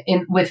applying it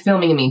with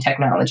filming amine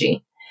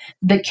technology.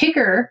 The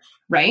kicker,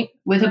 right,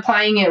 with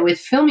applying it with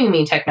filming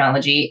amine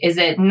technology is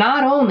that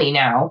not only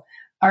now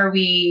are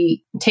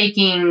we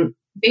taking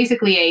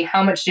basically a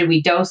how much did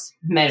we dose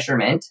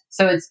measurement.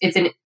 So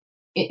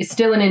it's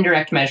still an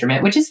indirect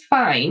measurement, which is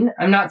fine.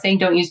 I'm not saying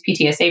don't use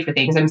PTSA for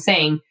things. I'm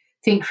saying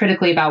think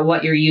critically about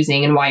what you're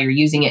using and why you're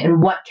using it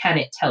and what can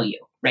it tell you,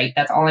 right?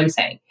 That's all I'm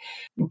saying.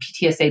 And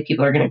PTSA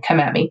people are going to come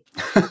at me.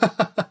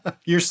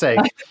 You're safe.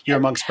 You're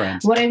amongst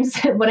friends. What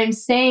I'm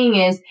saying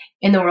is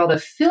in the world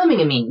of filming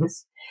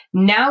amines,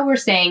 Now we're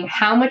saying,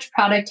 how much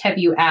product have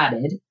you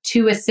added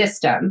to a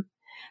system?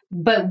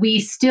 But we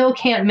still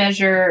can't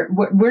measure,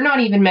 we're not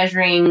even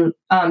measuring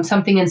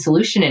something in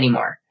solution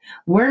anymore.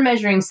 We're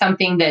measuring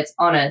something that's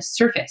on a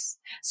surface.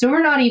 So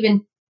we're not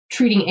even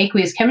treating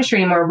aqueous chemistry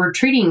anymore. We're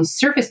treating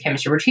surface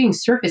chemistry. We're treating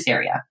surface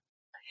area.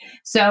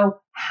 So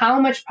how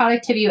much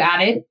product have you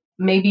added?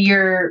 Maybe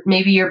your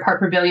part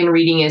per billion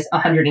reading is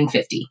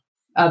 150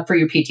 for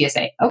your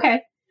PTSA.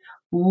 Okay.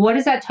 What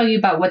does that tell you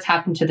about what's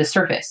happened to the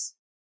surface?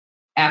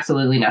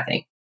 Absolutely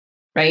nothing,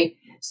 right?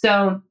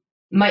 So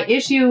my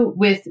issue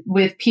with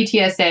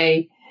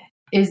PTSA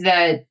is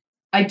that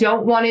I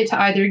don't want it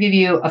to either give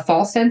you a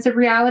false sense of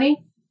reality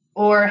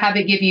or have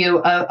it give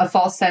you a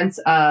false sense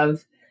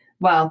of,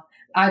 well,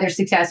 either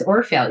success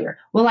or failure.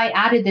 Well, I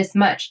added this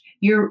much.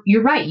 You're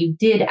right. You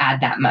did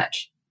add that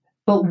much.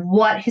 But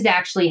what has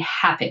actually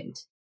happened,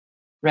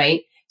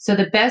 right? So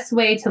the best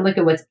way to look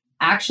at what's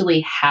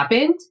actually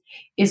happened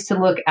is to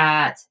look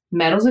at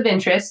metals of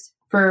interest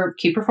for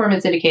key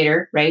performance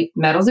indicator, right?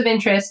 Metals of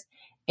interest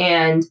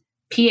and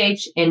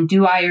pH, and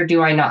do I or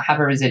do I not have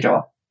a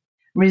residual?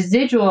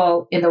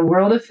 Residual in the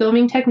world of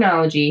filming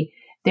technology,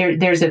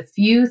 there's a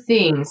few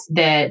things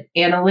that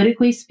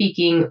analytically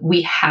speaking,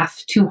 we have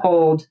to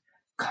hold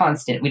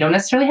constant. We don't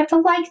necessarily have to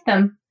like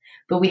them,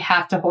 but we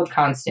have to hold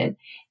constant.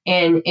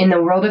 And in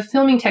the world of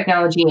filming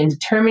technology and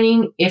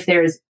determining if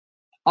there's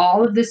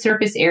all of the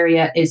surface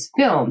area is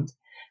filmed,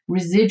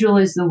 residual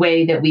is the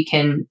way that we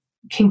can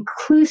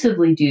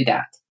conclusively do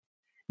that.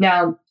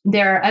 Now,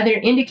 there are other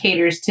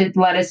indicators to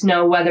let us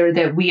know whether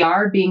that we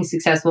are being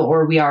successful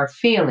or we are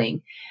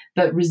failing.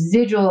 But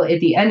residual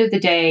at the end of the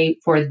day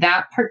for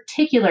that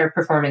particular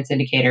performance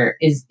indicator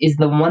is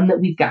the one that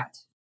we've got.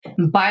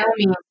 By all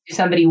means, if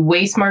somebody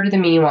way smarter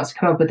than me wants to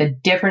come up with a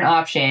different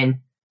option,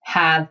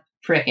 have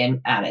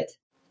frickin' at it.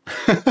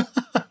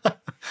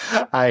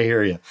 I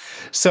hear you.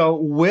 So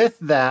with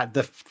that,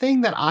 the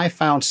thing that I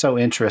found so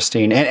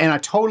interesting, and I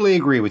totally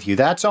agree with you,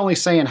 that's only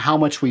saying how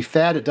much we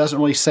fed. It doesn't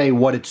really say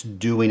what it's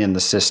doing in the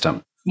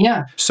system.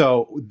 Yeah.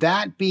 So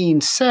that being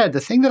said,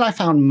 the thing that I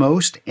found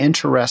most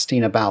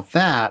interesting about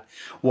that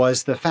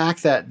was the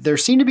fact that there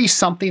seemed to be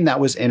something that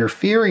was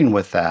interfering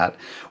with that,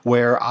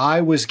 where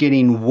I was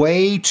getting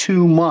way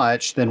too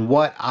much than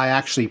what I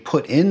actually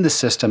put in the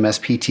system as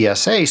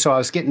PTSA. So I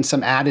was getting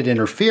some added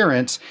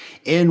interference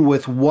in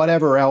with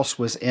whatever else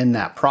was in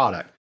that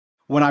product.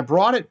 When I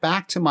brought it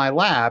back to my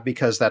lab,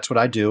 because that's what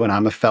I do and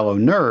I'm a fellow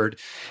nerd,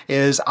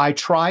 is I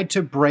tried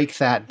to break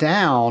that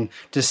down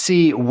to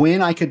see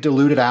when I could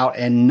dilute it out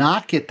and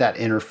not get that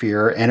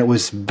interfere. And it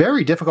was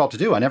very difficult to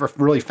do. I never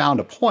really found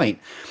a point.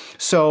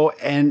 So,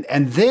 and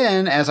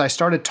then as I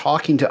started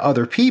talking to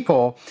other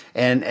people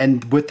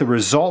and with the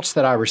results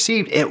that I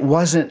received, it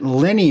wasn't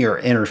linear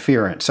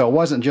interference. So it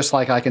wasn't just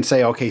like I can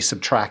say, okay,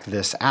 subtract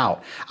this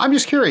out. I'm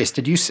just curious,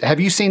 have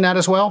you seen that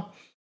as well?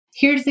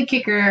 Here's the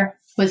kicker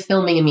with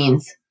filming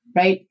amines,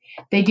 right?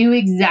 They do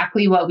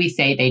exactly what we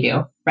say they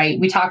do, right?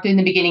 We talked in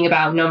the beginning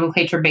about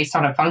nomenclature based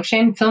on a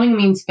function. Filming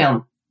amines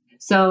film.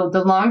 So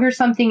the longer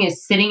something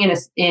is sitting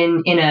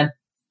in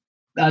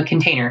a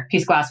container,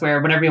 piece of glassware,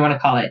 whatever you want to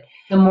call it,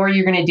 the more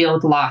you're going to deal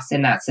with loss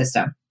in that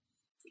system.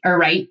 Or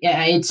right,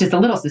 it's just a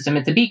little system.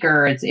 It's a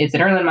beaker, it's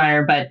an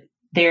Erlenmeyer, but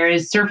there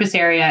is surface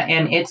area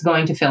and it's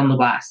going to film the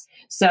glass.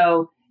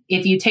 So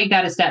if you take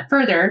that a step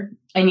further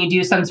and you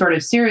do some sort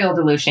of serial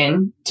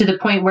dilution to the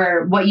point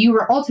where what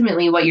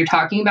you're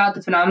talking about,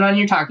 the phenomenon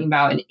you're talking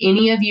about, and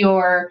any of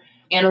your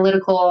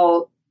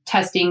analytical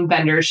testing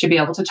vendors should be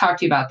able to talk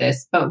to you about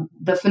this, but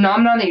the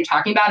phenomenon that you're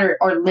talking about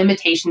are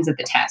limitations of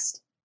the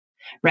test,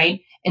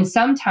 right? And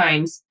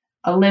sometimes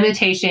a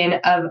limitation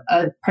of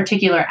a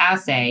particular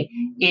assay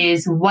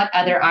is what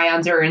other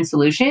ions are in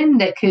solution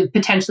that could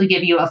potentially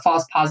give you a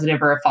false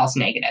positive or a false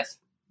negative,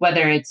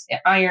 whether it's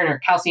iron or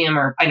calcium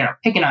or, I don't know,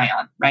 pick an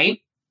ion, right?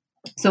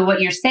 So what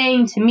you're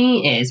saying to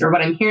me is, or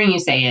what I'm hearing you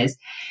say is,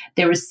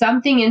 there was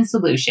something in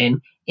solution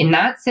in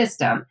that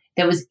system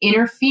that was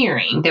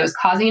interfering, that was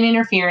causing an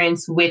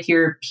interference with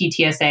your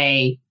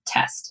PTSA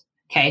test,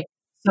 okay?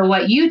 So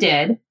what you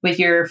did with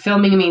your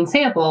filming amine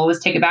sample was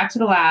take it back to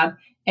the lab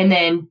and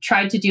then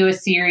tried to do a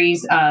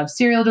series of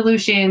serial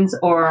dilutions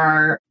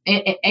or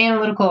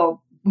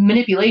analytical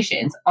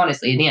manipulations,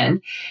 honestly, in the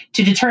end,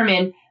 to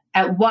determine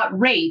at what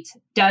rate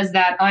does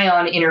that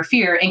ion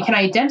interfere and can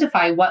I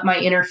identify what my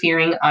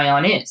interfering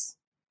ion is.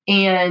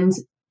 And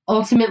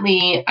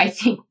ultimately, I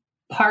think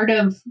part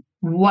of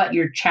what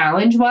your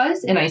challenge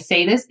was, and I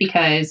say this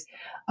because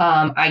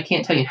I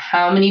can't tell you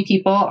how many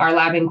people, our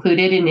lab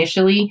included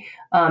initially,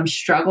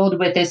 struggled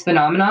with this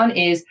phenomenon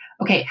is,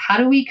 okay, how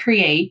do we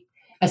create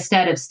a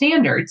set of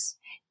standards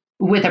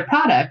with a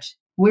product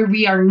where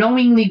we are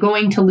knowingly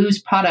going to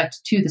lose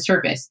product to the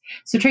surface?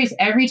 So Trace,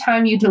 every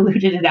time you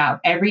diluted it out,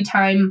 every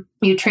time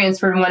you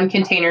transferred one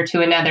container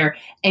to another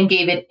and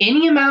gave it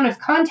any amount of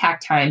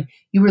contact time,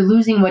 you were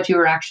losing what you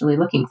were actually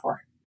looking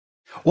for.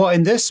 Well,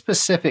 in this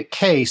specific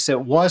case,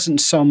 it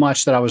wasn't so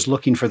much that I was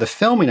looking for the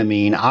filming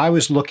amine, I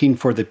was looking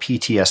for the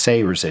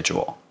PTSA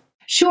residual.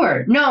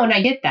 Sure. No, and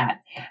I get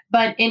that.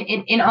 But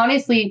in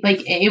honestly,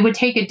 like it would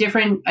take a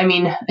different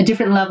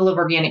level of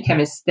organic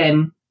chemist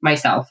than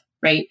myself,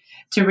 right?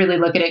 To really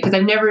look at it, because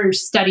I've never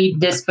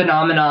studied this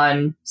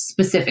phenomenon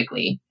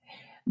specifically.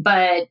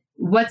 But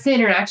what's the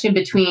interaction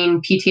between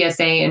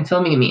PTSA and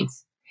filming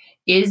amines?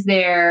 Is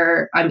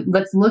there,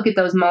 let's look at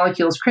those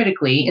molecules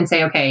critically and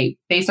say, okay,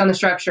 based on the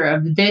structure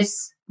of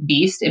this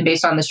beast and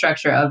based on the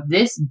structure of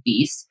this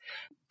beast,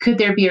 could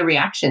there be a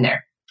reaction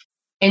there?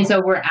 And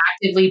so we're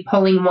actively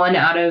pulling one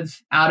out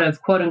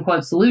of quote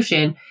unquote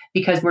solution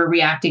because we're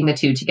reacting the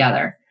two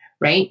together,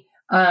 right?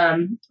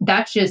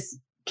 That's just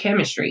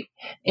chemistry.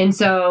 And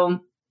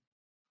so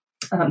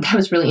that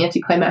was really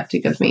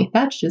anticlimactic of me.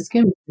 That's just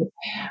chemistry.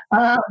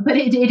 But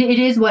it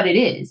is what it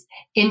is.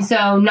 And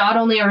so not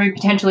only are we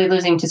potentially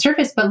losing to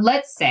surface, but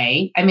let's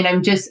say,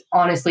 I'm just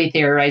honestly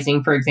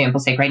theorizing for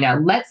example's sake right now.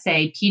 Let's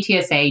say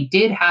PTSA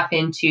did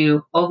happen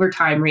to over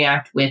time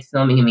react with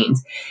filming amines,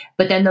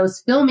 but then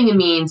those filming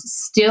amines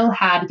still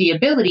had the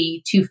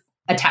ability to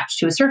attach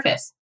to a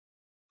surface.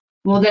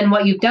 Well, then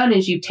what you've done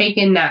is you've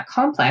taken that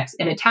complex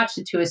and attached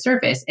it to a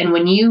surface. And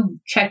when you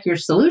check your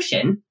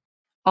solution,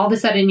 all of a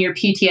sudden your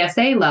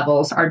PTSA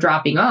levels are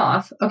dropping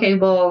off. Okay,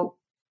 well,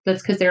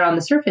 that's because they're on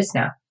the surface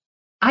now.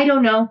 I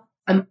don't know.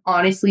 I'm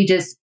honestly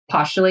just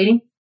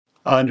postulating.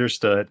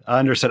 Understood.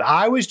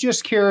 I was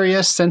just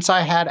curious, since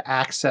I had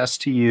access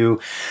to you,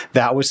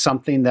 that was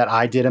something that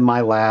I did in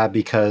my lab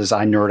because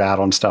I nerd out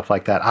on stuff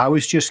like that. I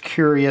was just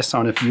curious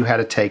on if you had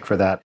a take for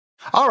that.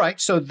 All right,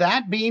 so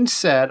that being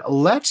said,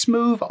 let's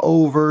move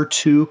over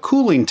to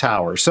cooling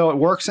towers. So it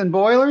works in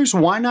boilers,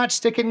 why not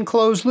stick it in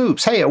closed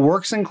loops? Hey, it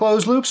works in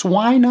closed loops,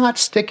 why not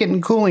stick it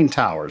in cooling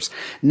towers?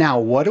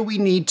 Now, what do we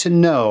need to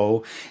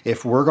know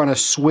if we're going to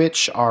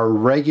switch our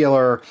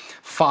regular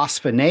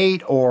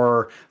phosphonate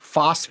or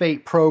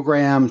phosphate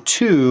program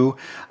to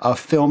a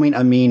filming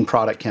amine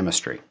product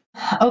chemistry?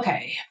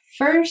 Okay,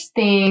 first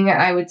thing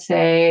I would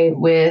say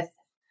with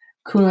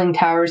cooling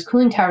towers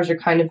are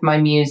kind of my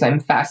muse. I'm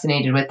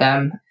fascinated with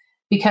them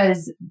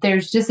because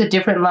there's just a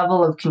different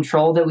level of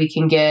control that we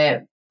can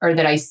get, or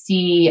that I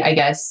see, I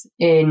guess,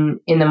 in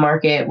the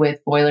market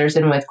with boilers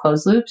and with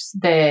closed loops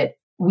that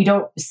we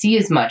don't see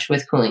as much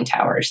with cooling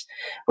towers.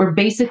 We're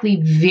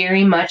basically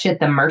very much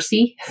at the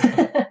mercy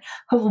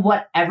of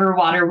whatever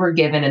water we're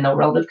given in the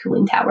world of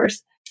cooling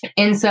towers.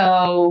 And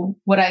so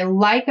what I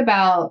like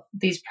about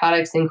these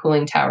products in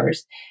cooling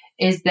towers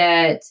is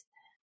that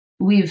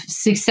we've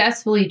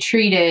successfully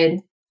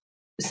treated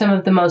some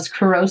of the most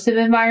corrosive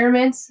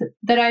environments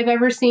that I've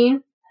ever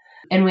seen.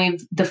 And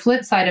the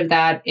flip side of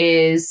that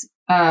is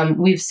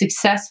we've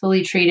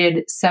successfully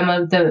treated some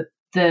of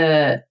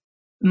the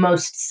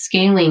most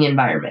scaling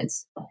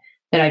environments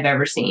that I've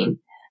ever seen.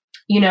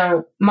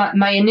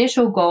 My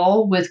initial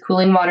goal with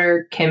cooling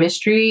water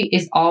chemistry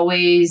is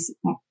always,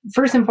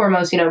 first and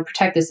foremost,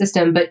 protect the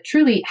system, but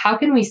truly, how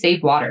can we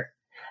save water?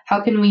 How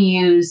can we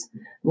use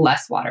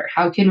less water?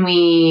 How can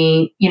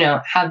we,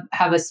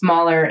 have a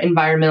smaller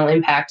environmental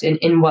impact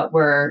in what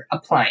we're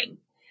applying?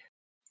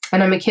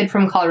 And I'm a kid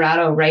from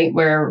Colorado, right,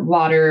 where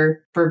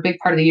water for a big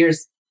part of the year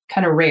is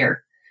kind of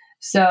rare.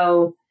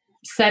 So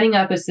setting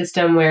up a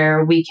system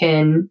where we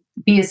can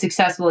be as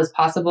successful as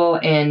possible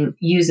and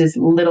use as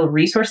little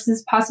resources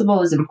as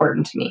possible is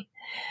important to me.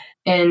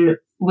 And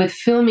with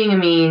filming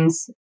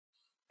amines,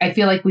 I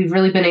feel like we've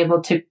really been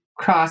able to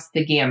cross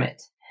the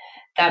gamut.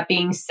 That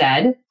being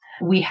said,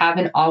 we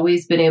haven't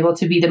always been able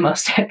to be the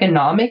most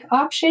economic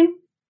option.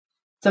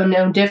 So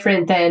no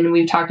different than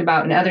we've talked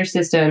about in other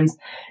systems,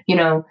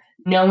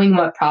 knowing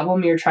what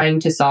problem you're trying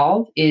to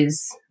solve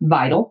is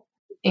vital,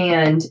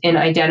 and in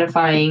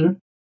identifying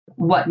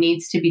what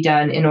needs to be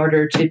done in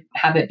order to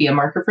have it be a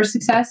marker for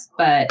success.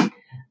 But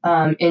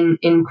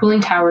in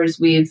cooling towers,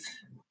 we've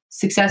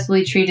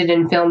successfully treated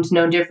and filmed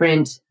no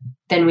different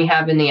than we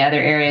have in the other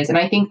areas. And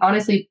I think,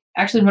 honestly,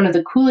 actually one of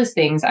the coolest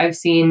things I've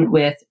seen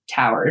with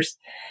towers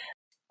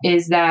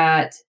is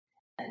that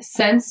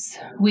since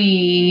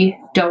we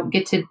don't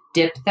get to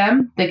dip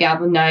them, the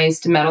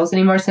galvanized metals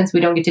anymore, since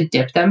we don't get to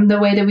dip them the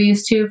way that we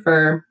used to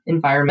for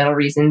environmental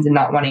reasons and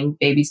not wanting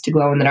babies to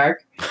glow in the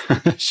dark.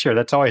 Sure,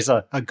 that's always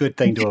a good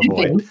thing to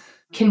avoid.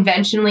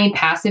 Conventionally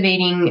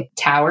passivating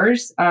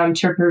towers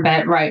to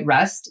prevent white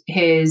rust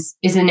is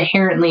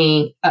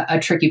inherently a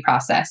tricky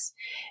process.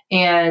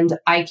 And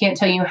I can't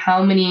tell you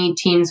how many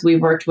teams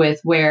we've worked with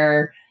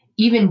where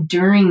even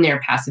during their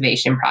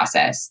passivation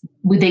process,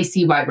 would they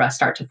see white rust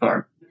start to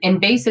form. And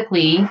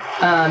basically,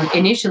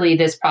 initially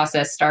this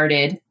process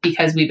started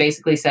because we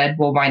basically said,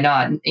 well, why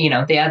not?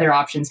 The other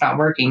option's not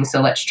working,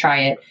 so let's try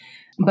it.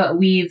 But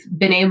we've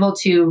been able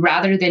to,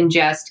 rather than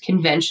just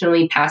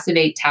conventionally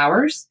passivate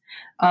towers,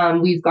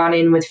 we've gone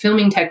in with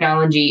filming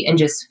technology and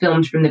just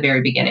filmed from the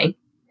very beginning.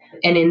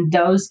 And in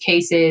those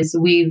cases,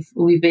 we've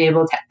been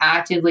able to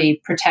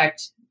actively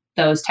protect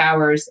those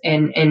towers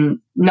and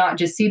not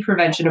just see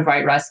prevention of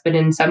white rust, but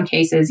in some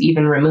cases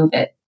even remove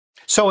it.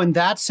 So in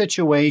that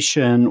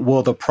situation,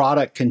 will the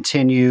product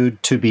continue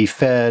to be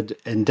fed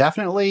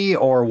indefinitely,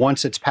 or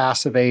once it's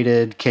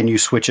passivated, can you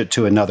switch it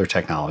to another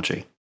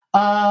technology?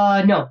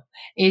 No.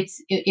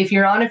 It's if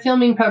you're on a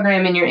filming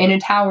program and you're in a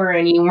tower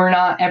and you were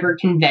not ever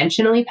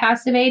conventionally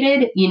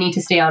passivated, you need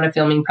to stay on a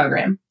filming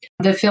program.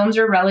 The films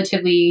are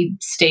relatively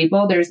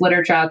stable. There's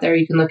literature out there,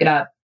 you can look it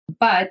up.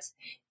 But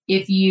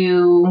if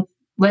you,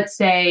 let's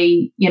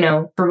say,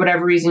 for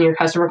whatever reason, your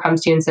customer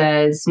comes to you and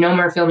says, no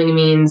more filming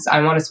amines,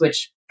 I want to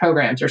switch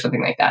programs or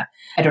something like that.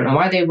 I don't know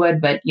why they would,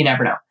 but you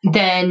never know.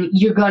 Then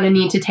you're going to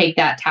need to take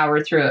that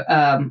tower through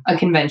a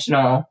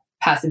conventional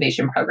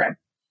passivation program,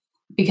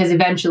 because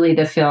eventually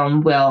the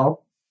film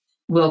will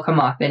come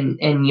off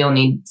and you'll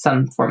need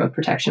some form of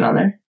protection on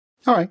there.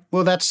 All right.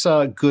 Well, that's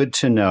good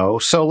to know.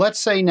 So let's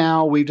say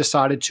now we've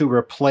decided to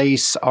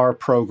replace our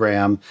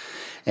program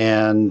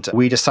and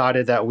we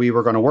decided that we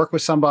were going to work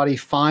with somebody,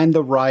 find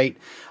the right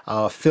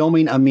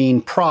filming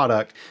amine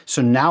product.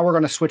 So now we're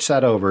going to switch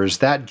that over. Is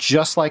that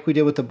just like we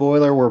did with the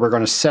boiler, where we're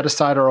going to set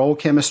aside our old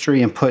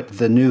chemistry and put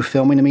the new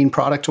filming amine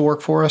product to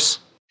work for us?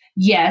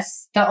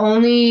 Yes. The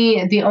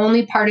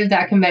only part of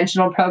that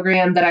conventional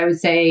program that I would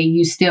say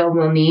you still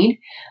will need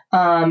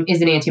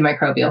is an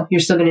antimicrobial.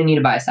 You're still going to need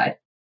a biocide.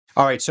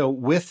 All right. So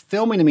with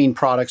filming amine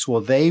products, will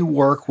they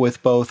work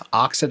with both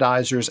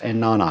oxidizers and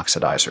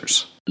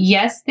non-oxidizers?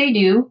 Yes, they do.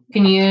 You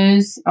can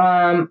use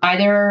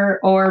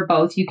either or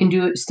both. You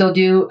can still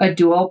do a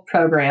dual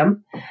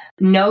program.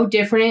 No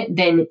different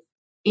than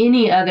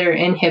any other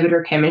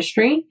inhibitor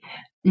chemistry.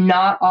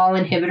 Not all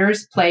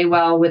inhibitors play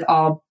well with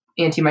all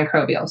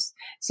antimicrobials.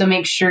 So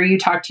make sure you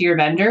talk to your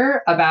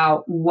vendor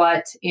about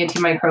what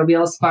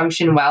antimicrobials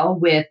function well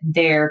with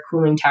their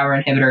cooling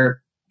tower inhibitor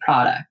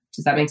product.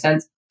 Does that make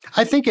sense?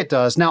 I think it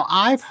does. Now,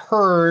 I've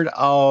heard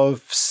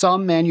of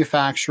some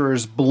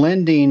manufacturers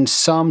blending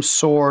some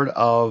sort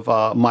of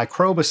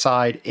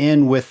microbicide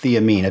in with the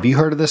amine. Have you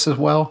heard of this as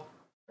well?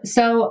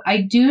 So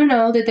I do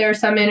know that there are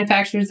some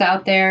manufacturers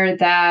out there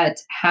that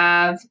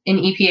have an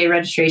EPA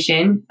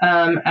registration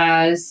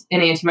as an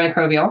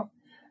antimicrobial,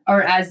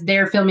 or as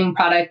their filming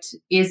product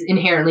is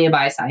inherently a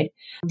biocide.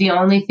 The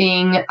only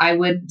thing I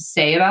would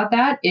say about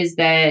that is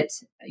that,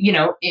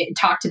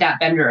 talk to that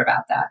vendor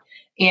about that.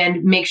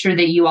 And make sure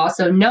that you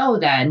also know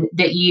then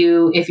that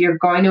if you're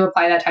going to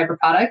apply that type of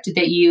product,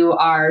 that you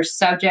are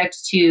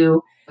subject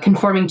to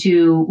conforming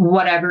to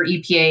whatever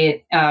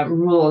EPA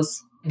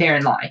rules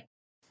therein lie.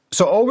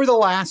 So over the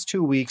last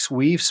 2 weeks,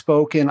 we've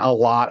spoken a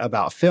lot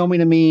about filming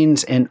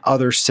amines and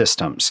other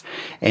systems.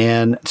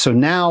 And so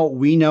now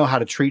we know how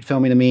to treat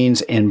filming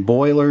amines in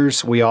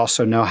boilers. We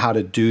also know how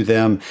to do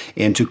them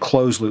into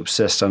closed loop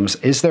systems.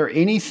 Is there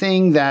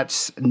anything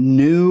that's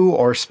new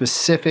or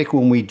specific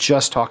when we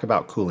just talk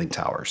about cooling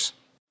towers?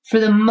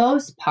 For the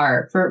most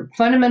part, for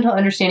fundamental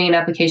understanding and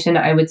application,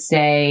 I would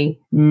say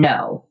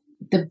no.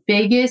 The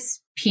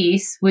biggest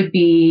piece would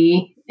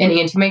be an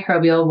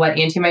antimicrobial. What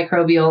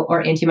antimicrobial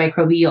or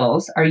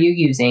antimicrobials are you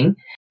using?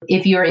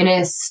 If you're in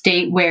a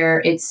state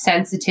where it's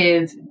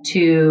sensitive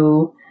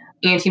to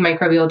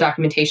antimicrobial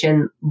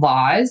documentation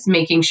laws,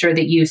 making sure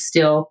that you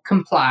still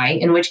comply,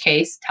 in which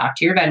case, talk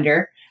to your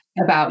vendor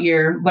about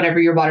whatever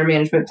your water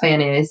management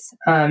plan is,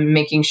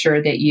 making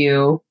sure that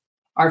you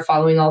are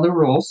following all the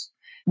rules.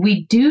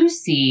 We do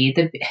see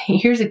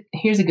here's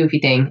a goofy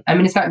thing. I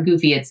mean, it's not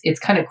goofy. It's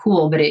kind of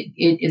cool, but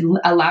it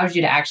allows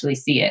you to actually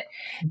see it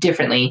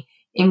differently.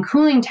 In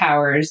cooling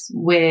towers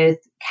with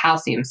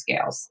calcium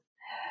scales,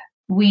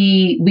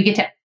 we get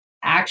to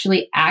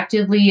actually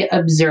actively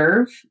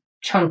observe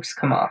chunks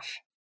come off,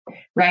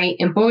 right?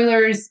 In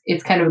boilers,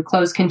 it's kind of a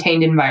closed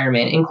contained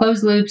environment. In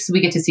closed loops,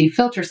 we get to see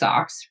filter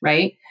socks,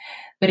 right?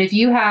 But if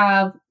you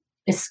have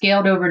a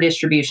scaled over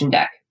distribution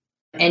deck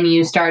and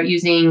you start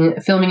using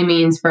filming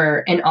amines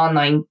for an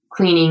online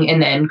cleaning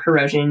and then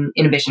corrosion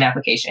inhibition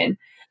application,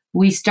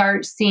 we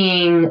start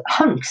seeing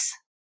hunks,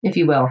 if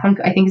you will. Hunk,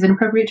 I think, is an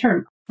appropriate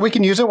term. We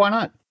can use it. Why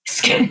not?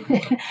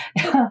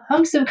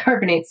 Hunks of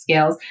carbonate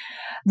scales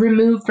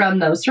removed from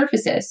those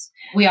surfaces.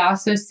 We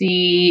also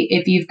see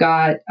if you've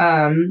got,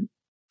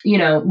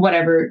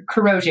 whatever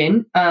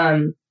corrosion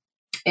and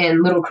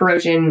little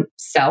corrosion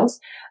cells.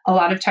 A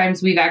lot of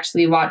times we've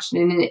actually watched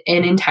an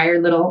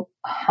entire little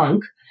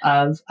hunk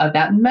of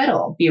that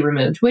metal be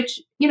removed,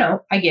 which,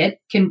 I get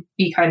can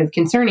be kind of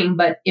concerning.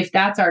 But if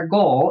that's our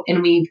goal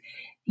and we've,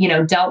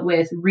 dealt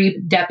with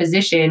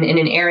redeposition in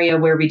an area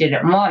where we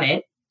didn't want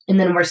it, and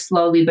then we're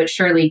slowly but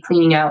surely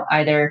cleaning out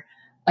either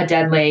a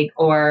dead leg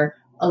or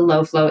a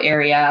low flow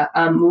area,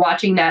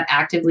 watching that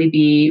actively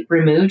be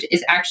removed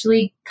is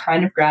actually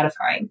kind of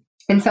gratifying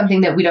and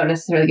something that we don't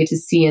necessarily get to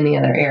see in the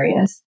other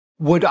areas.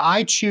 Would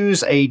I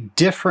choose a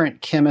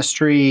different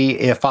chemistry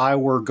if I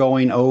were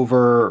going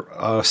over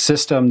a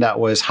system that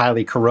was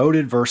highly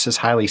corroded versus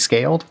highly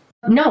scaled?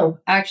 No,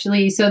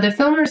 actually. So the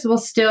filmers will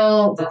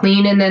still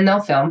clean and then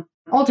they'll film.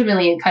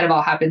 Ultimately, it kind of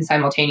all happens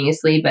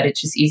simultaneously, but it's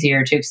just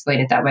easier to explain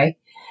it that way.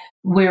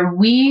 Where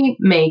we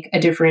make a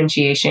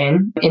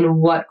differentiation in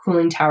what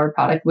cooling tower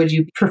product would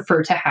you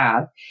prefer to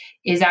have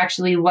is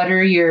actually what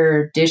are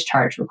your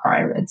discharge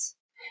requirements.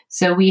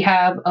 So we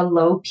have a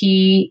low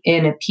P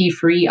and a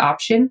P-free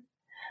option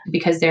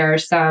because there are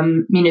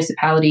some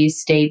municipalities,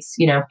 states,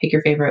 pick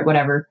your favorite,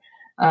 whatever,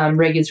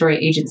 regulatory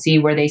agency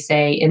where they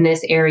say, in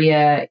this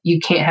area, you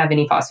can't have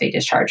any phosphate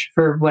discharge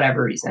for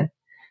whatever reason.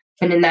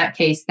 And in that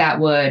case, that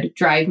would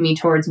drive me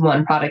towards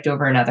one product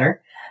over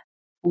another.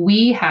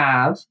 We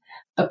have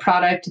a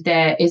product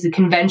that is a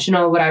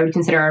conventional, what I would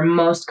consider our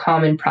most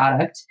common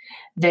product,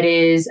 that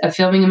is a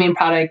filming amine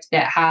product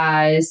that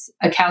has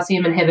a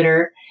calcium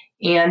inhibitor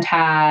and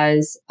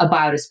has a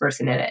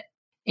biodispersant in it.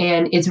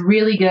 And it's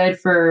really good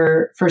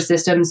for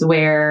systems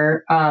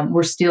where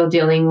we're still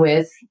dealing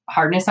with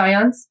hardness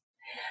ions.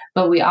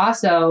 But we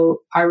also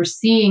are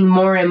seeing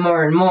more and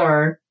more and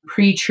more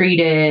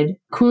pre-treated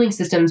cooling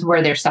systems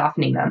where they're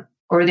softening them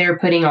or they're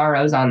putting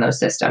ROs on those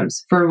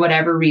systems for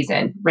whatever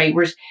reason, right?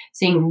 We're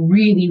seeing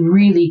really,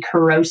 really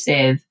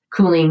corrosive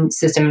cooling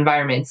system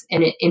environments.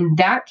 And in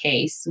that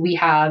case, we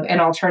have an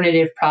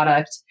alternative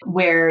product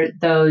where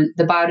the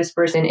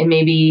biodispersant and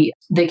maybe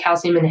the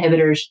calcium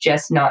inhibitor is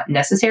just not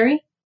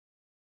necessary.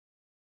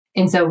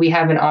 And so we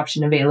have an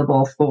option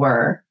available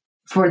for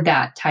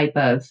that type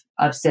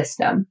of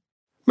system.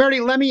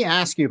 Meredith, let me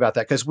ask you about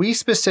that, because we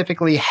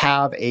specifically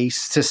have a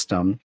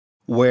system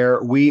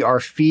where we are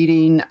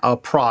feeding a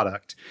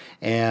product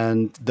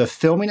and the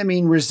filming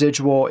amine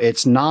residual,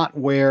 it's not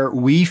where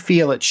we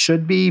feel it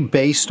should be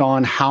based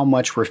on how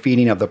much we're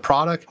feeding of the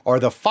product, or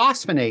the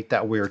phosphonate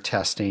that we're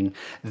testing,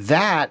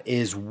 that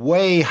is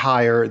way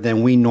higher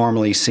than we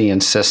normally see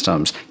in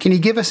systems. Can you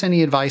give us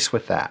any advice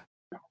with that?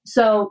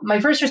 So my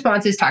first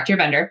response is talk to your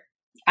vendor,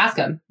 ask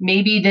them.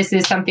 Maybe this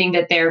is something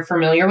that they're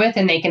familiar with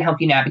and they can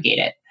help you navigate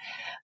it.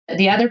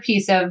 The other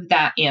piece of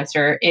that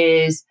answer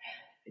is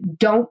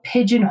don't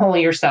pigeonhole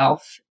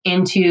yourself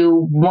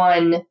into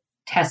one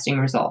testing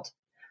result.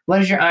 What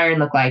does your iron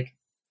look like?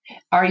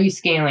 Are you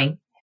scaling?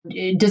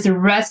 Does the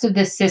rest of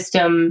the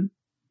system,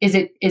 is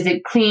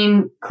it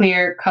clean,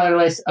 clear,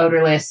 colorless,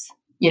 odorless?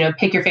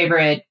 Pick your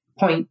favorite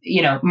point,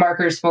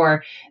 markers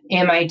for,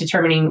 am I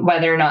determining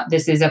whether or not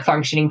this is a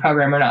functioning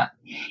program or not?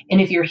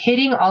 And if you're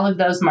hitting all of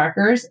those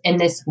markers and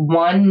this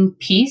one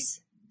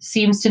piece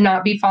seems to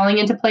not be falling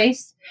into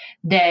place,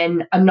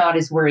 then I'm not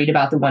as worried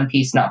about the one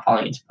piece not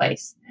falling into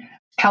place.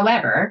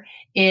 However,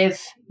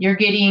 if you're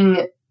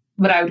getting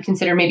what I would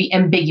consider maybe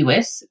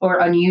ambiguous or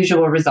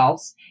unusual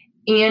results,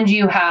 and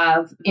you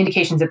have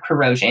indications of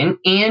corrosion,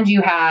 and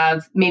you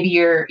have maybe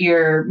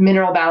your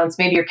mineral balance,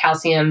 maybe your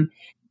calcium,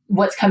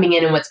 what's coming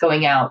in and what's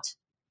going out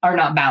are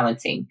not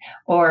balancing,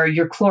 or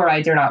your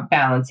chlorides are not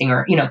balancing,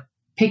 or,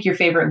 pick your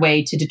favorite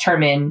way to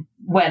determine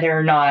whether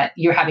or not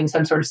you're having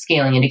some sort of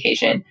scaling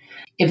indication.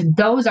 If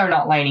those are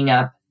not lining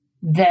up,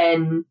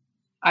 then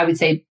I would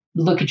say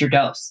look at your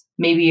dose.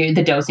 Maybe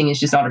the dosing is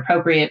just not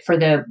appropriate for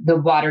the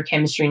water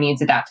chemistry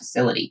needs of that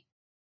facility.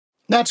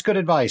 That's good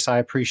advice. I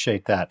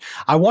appreciate that.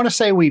 I want to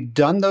say we've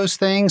done those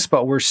things,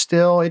 but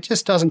it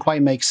just doesn't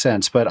quite make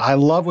sense. But I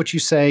love what you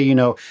say,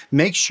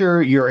 make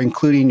sure you're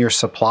including your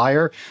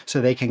supplier so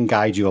they can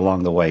guide you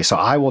along the way. So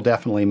I will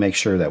definitely make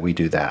sure that we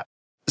do that.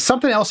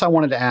 Something else I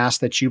wanted to ask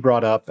that you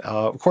brought up,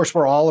 of course,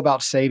 we're all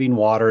about saving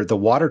water. The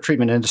water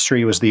treatment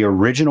industry was the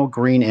original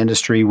green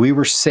industry. We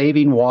were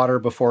saving water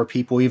before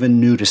people even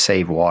knew to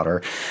save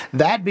water.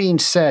 That being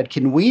said,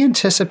 can we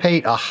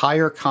anticipate a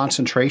higher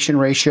concentration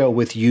ratio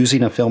with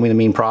using a filming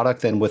amine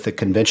product than with a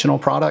conventional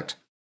product?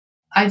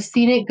 I've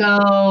seen it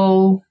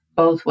go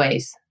both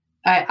ways.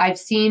 I've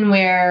seen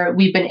where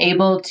we've been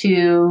able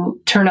to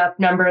turn up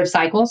number of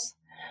cycles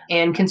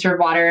and conserve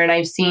water. And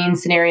I've seen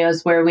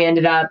scenarios where we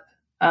ended up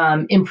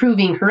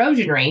improving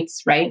corrosion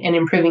rates, right? And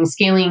improving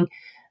scaling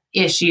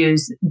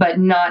issues, but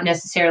not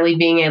necessarily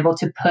being able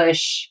to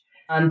push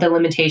the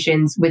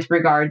limitations with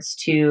regards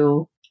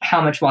to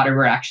how much water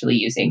we're actually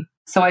using.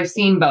 So I've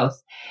seen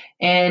both.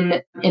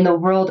 And in the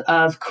world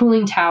of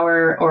cooling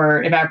tower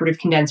or evaporative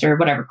condenser,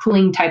 whatever,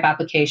 cooling type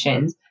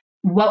applications,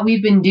 what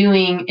we've been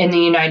doing in the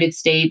United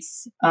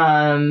States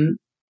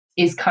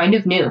is kind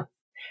of new,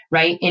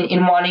 right?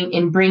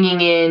 In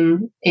bringing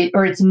in it,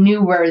 or it's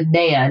newer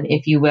than,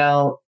 if you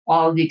will,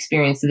 all of the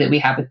experiences that we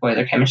have with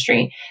boiler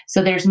chemistry.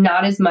 So there's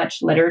not as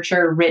much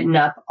literature written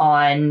up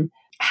on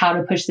how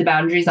to push the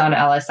boundaries on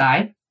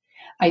LSI.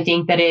 I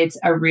think that it's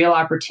a real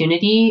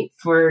opportunity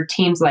for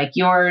teams like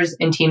yours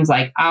and teams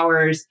like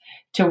ours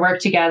to work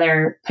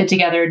together, put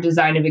together a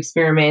design of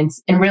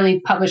experiments, and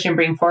really publish and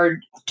bring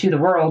forward to the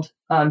world,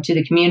 to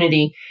the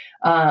community,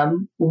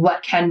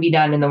 what can be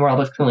done in the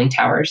world of cooling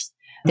towers.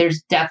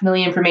 There's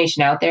definitely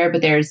information out there,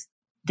 but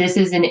this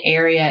is an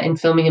area in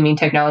filming amine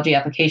technology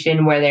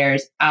application where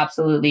there's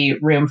absolutely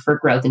room for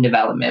growth and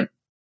development.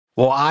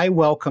 Well, I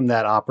welcome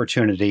that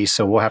opportunity,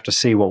 so we'll have to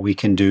see what we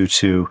can do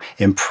to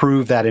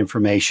improve that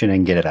information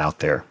and get it out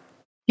there.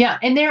 Yeah,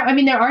 and there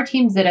are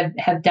teams that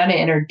have done it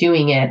and are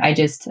doing it.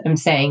 I'm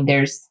saying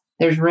there's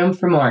room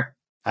for more.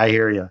 I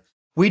hear you.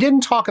 We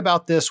didn't talk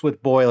about this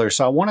with boilers,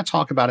 so I want to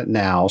talk about it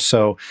now.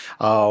 So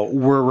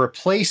we're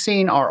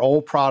replacing our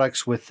old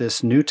products with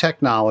this new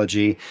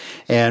technology,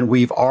 and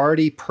we've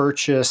already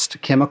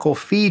purchased chemical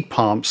feed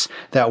pumps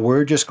that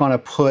we're just going to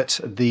put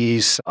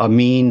these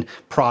amine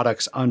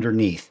products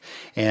underneath.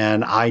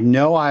 And I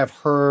know I've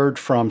heard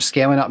from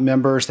Scaling Up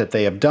members that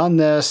they have done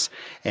this,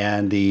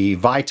 and the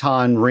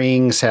Viton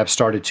rings have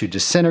started to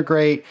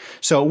disintegrate.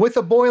 So with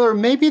a boiler,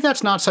 maybe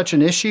that's not such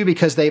an issue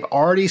because they've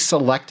already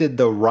selected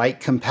the right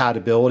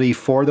compatibility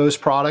for those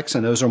products,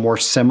 and those are more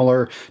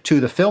similar to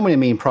the filming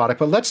amine product.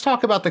 But let's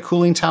talk about the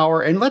cooling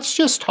tower, and let's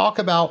just talk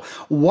about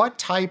what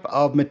type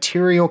of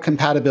material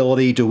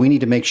compatibility do we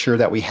need to make sure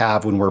that we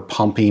have when we're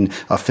pumping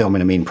a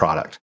filming amine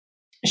product?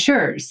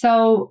 Sure.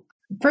 So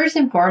first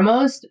and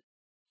foremost,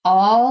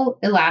 all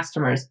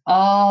elastomers,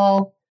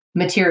 all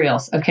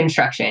materials of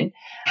construction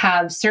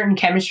have certain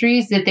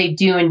chemistries that they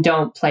do and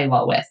don't play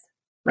well with,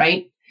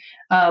 right?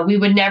 We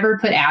would never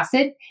put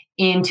acid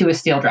into a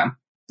steel drum,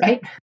 right?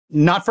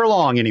 Not for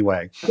long,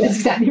 anyway. That's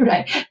exactly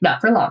right. Not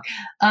for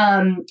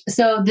long.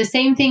 So the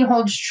same thing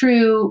holds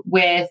true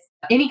with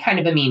any kind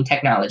of amine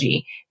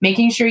technology,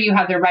 making sure you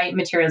have the right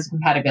materials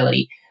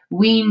compatibility.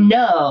 We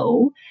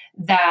know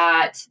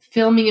that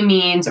filming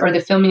amines or the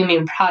filming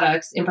amine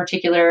products in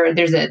particular,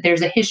 there's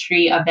a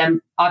history of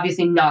them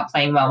obviously not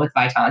playing well with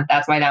Viton.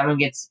 That's why that one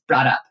gets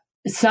brought up.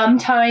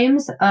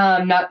 Sometimes,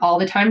 not all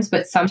the times,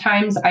 but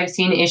sometimes I've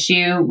seen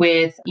issue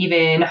with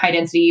even high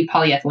density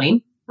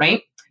polyethylene,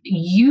 right?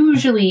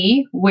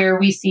 Usually where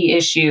we see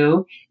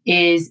issue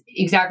is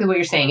exactly what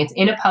you're saying. It's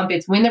in a pump.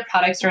 It's when the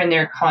products are in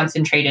their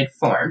concentrated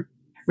form,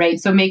 right?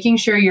 So making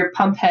sure your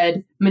pump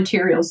head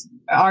materials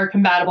are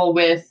compatible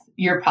with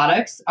your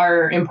products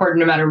are important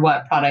no matter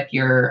what product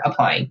you're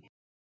applying.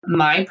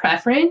 My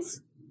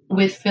preference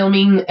with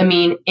filming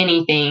amine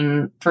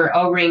anything for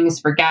O-rings,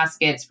 for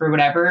gaskets, for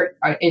whatever,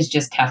 is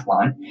just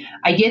Teflon.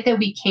 I get that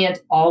we can't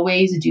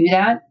always do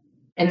that,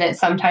 and that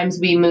sometimes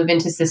we move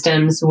into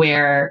systems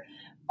where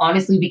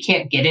honestly we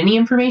can't get any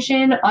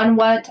information on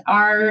what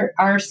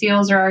our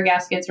seals or our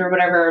gaskets or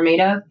whatever are made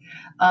of.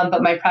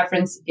 But my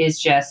preference is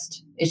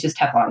just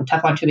Teflon.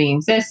 Teflon tubing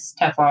exists,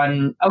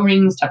 Teflon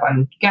O-rings,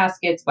 Teflon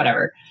gaskets,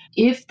 whatever.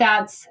 If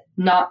that's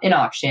not an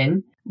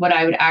option, what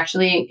I would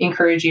actually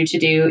encourage you to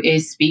do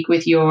is speak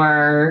with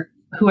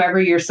whoever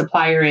your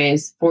supplier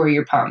is for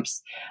your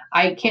pumps.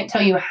 I can't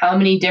tell you how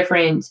many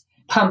different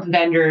pump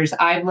vendors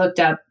I've looked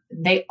up.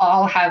 They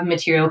all have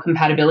material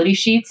compatibility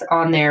sheets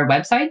on their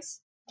websites.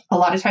 A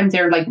lot of times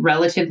they're like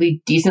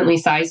relatively decently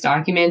sized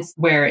documents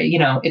where,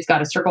 it's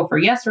got a circle for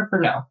yes or for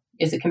no.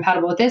 Is it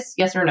compatible with this?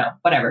 Yes or no?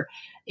 Whatever.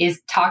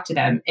 Is talk to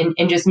them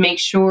and just make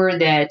sure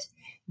that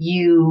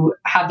you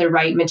have the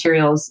right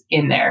materials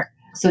in there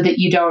so that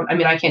you don't,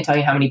 I can't tell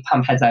you how many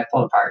pump heads I've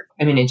pulled apart.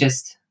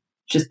 It's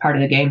just part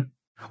of the game.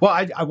 Well,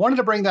 I wanted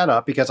to bring that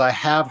up because I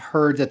have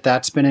heard that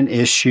that's been an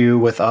issue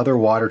with other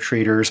water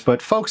treaters.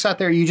 But folks out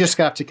there, you just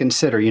got to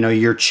consider,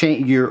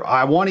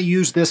 I want to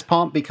use this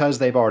pump because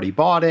they've already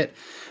bought it,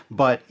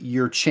 but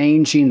you're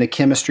changing the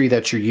chemistry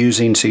that you're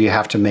using, so you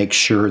have to make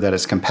sure that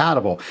it's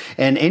compatible.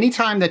 And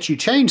anytime that you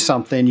change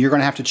something, you're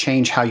going to have to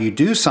change how you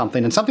do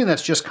something. And something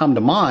that's just come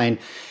to mind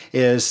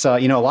is, a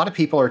lot of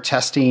people are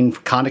testing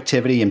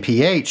conductivity and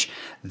pH.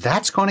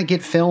 That's going to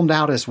get filmed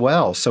out as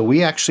well. So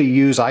we actually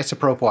use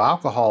isopropyl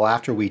alcohol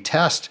after we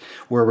test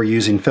where we're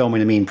using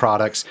filming amine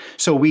products.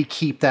 So we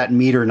keep that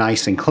meter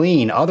nice and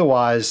clean.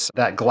 Otherwise,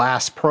 that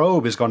glass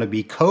probe is going to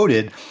be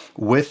coated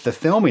with the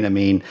filming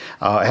amine.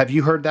 Have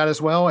you heard that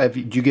as well? Do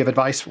you give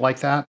advice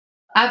like that?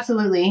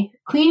 Absolutely.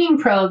 Cleaning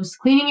probes,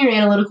 cleaning your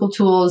analytical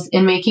tools,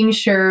 and making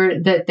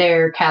sure that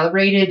they're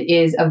calibrated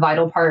is a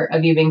vital part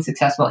of you being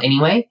successful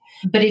anyway.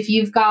 But if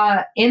you've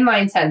got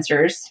inline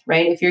sensors,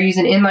 right, if you're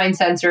using inline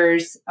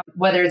sensors,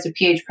 whether it's a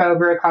pH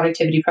probe or a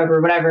conductivity probe or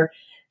whatever,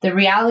 the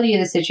reality of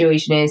the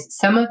situation is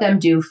some of them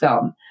do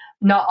film.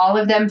 Not all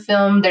of them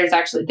film. There's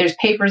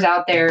papers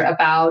out there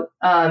about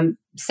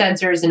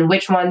sensors and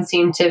which ones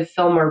seem to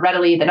film more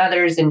readily than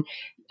others. And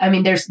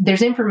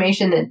there's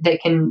information that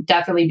can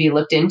definitely be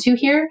looked into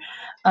here,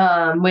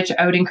 which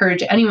I would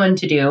encourage anyone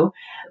to do.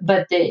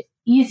 But the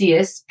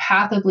easiest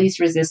path of least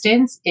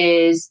resistance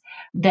is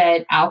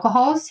that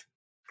alcohols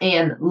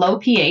and low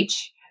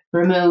pH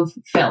remove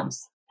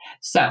films.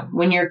 So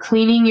when you're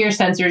cleaning your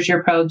sensors,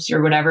 your probes,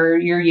 or whatever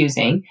you're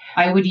using,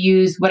 I would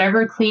use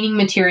whatever cleaning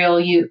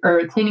material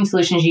or cleaning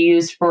solutions you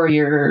use for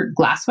your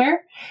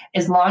glassware,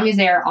 as long as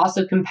they are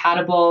also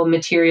compatible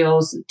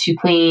materials to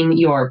clean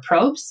your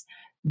probes.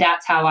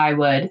 That's how I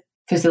would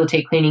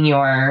facilitate cleaning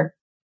your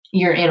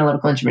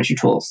analytical instrument, your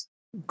tools.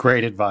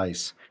 Great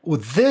advice. Well,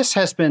 this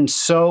has been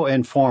so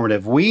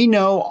informative. We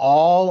know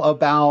all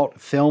about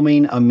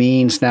filming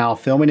amines now,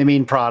 filming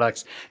amine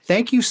products.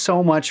 Thank you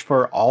so much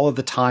for all of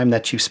the time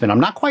that you've spent. I'm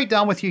not quite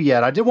done with you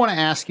yet. I did want to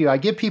ask you, I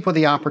give people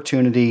the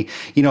opportunity,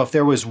 if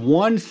there was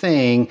one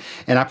thing,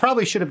 and I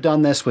probably should have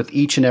done this with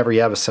each and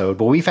every episode,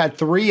 but we've had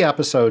 3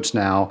 episodes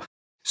now.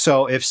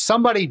 So if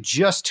somebody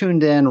just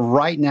tuned in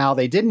right now,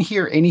 they didn't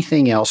hear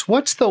anything else,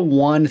 what's the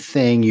one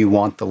thing you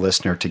want the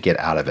listener to get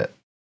out of it?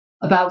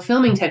 About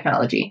filming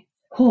technology.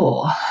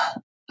 Oh,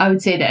 I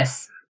would say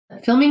this.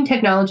 Filming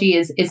technology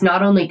is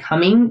not only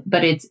coming,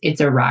 but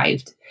it's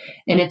arrived,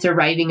 and it's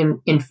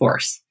arriving in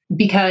force,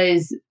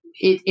 because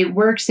it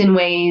works in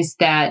ways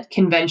that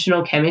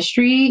conventional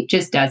chemistry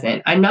just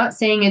doesn't. I'm not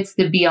saying it's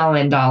the be all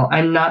end all.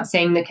 I'm not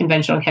saying that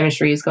conventional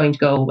chemistry is going to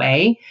go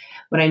away.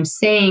 What I'm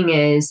saying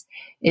is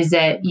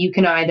that you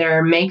can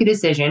either make a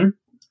decision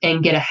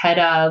and get ahead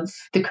of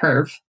the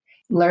curve,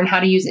 learn how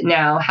to use it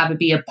now, have it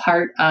be a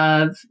part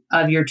of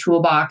your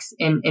toolbox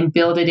and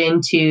build it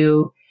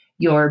into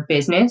your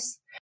business,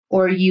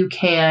 or you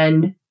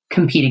can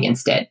compete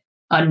against it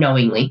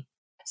unknowingly.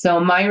 So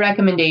my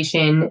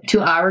recommendation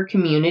to our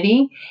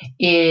community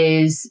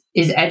is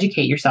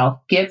educate yourself,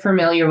 get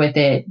familiar with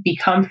it, be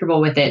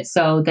comfortable with it,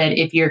 so that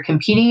if you're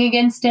competing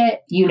against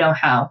it, you know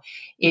how.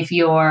 If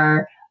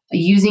you're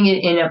using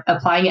it and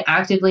applying it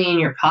actively in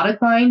your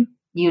product line,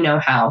 you know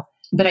how.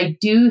 But I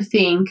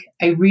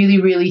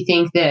really, really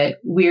think that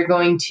we're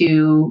going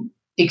to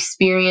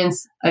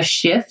experience a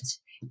shift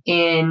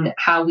in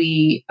how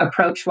we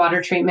approach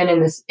water treatment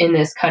in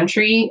this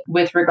country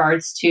with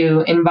regards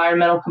to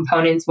environmental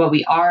components, what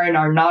we are and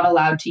are not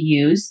allowed to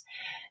use,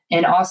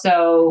 and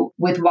also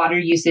with water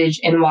usage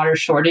and water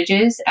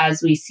shortages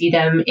as we see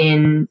them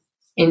in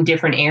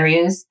different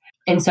areas.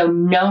 And so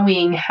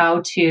knowing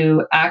how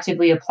to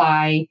actively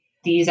apply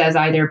these as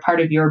either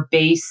part of your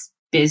base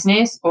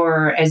business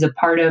or as a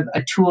part of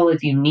a tool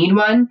if you need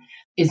one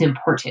is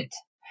important.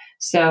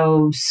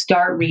 So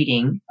start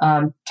reading,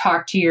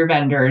 talk to your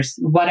vendors,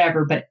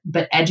 whatever,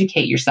 but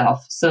educate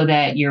yourself so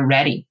that you're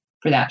ready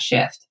for that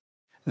shift.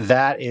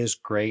 That is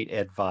great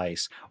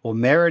advice. Well,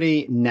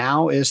 Meredy,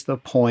 now is the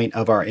point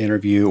of our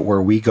interview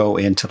where we go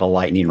into the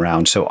lightning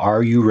round. So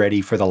are you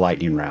ready for the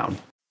lightning round?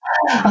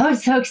 Oh, I'm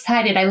so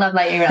excited. I love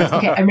lightning rounds.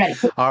 Okay, I'm ready.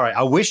 All right.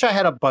 I wish I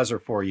had a buzzer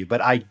for you, but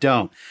I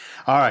don't.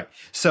 All right.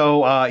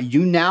 So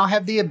you now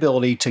have the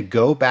ability to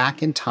go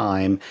back in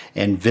time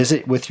and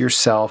visit with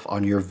yourself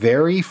on your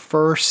very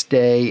first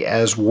day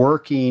as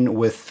working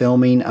with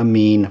Filming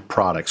Amine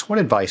products. What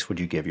advice would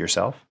you give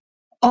yourself?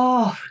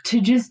 Oh,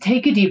 to just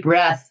take a deep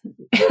breath.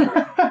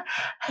 I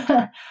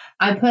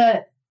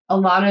put a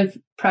lot of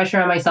pressure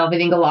on myself. I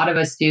think a lot of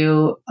us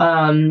do.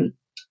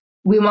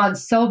 We want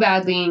so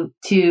badly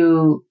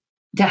to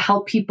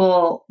help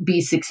people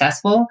be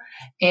successful.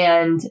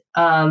 And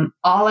all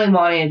I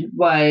wanted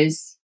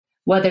was,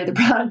 whether the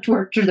product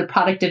worked or the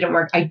product didn't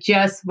work, I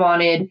just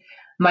wanted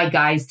my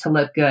guys to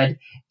look good.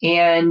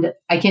 And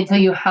I can't tell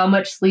you how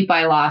much sleep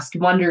I lost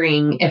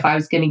wondering if I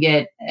was going to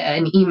get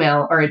an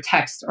email or a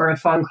text or a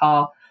phone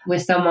call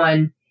with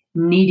someone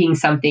needing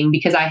something,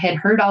 because I had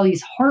heard all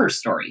these horror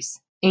stories.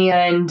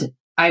 And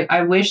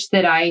I wish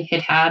that I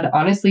had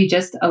honestly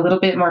just a little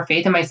bit more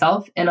faith in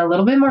myself and a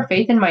little bit more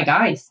faith in my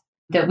guys,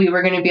 that we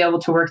were going to be able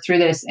to work through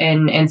this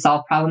and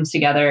solve problems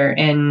together,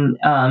 and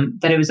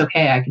that it was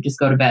okay. I could just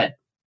go to bed.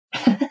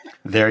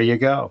 There you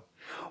go.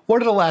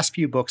 What are the last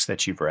few books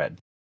that you've read?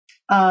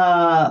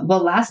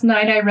 Well, last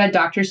night I read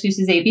Dr.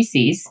 Seuss's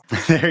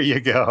ABCs. There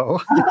you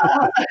go.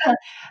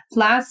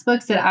 Last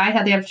books that I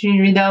had the opportunity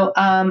to read, though,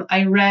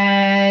 I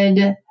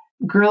read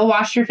Girl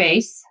Wash Your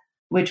Face,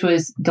 which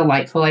was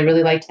delightful. I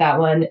really liked that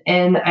one.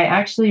 And I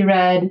actually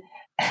read,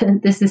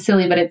 this is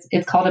silly, but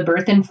it's called A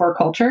Birth in Four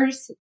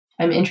Cultures.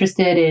 I'm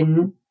interested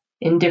in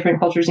different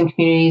cultures and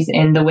communities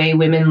and the way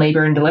women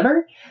labor and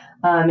deliver.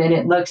 And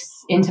it looks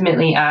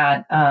intimately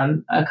at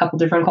a couple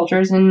different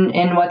cultures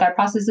and what that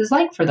process is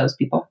like for those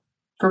people,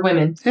 for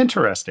women.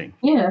 Interesting.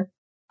 Yeah.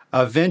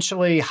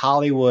 Eventually,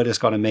 Hollywood is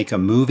going to make a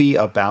movie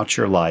about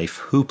your life.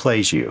 Who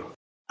plays you?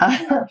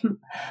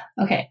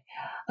 Okay.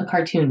 A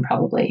cartoon,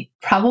 probably.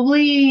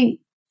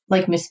 Probably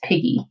like Miss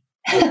Piggy.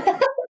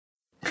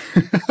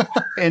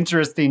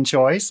 Interesting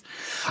choice.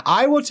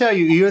 I will tell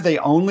you, you're the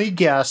only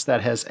guest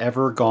that has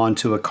ever gone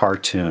to a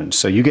cartoon.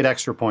 So you get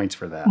extra points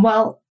for that.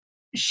 Well,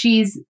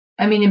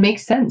 it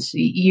makes sense.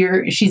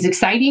 She's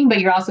exciting, but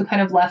you're also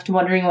kind of left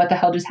wondering what the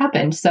hell just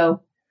happened.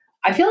 So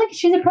I feel like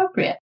she's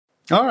appropriate.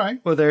 All right.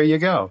 Well, there you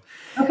go.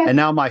 Okay. And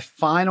now my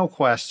final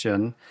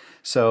question.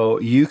 So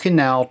you can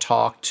now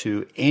talk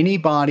to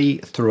anybody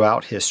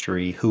throughout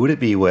history. Who would it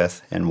be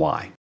with and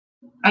why?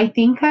 I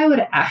think I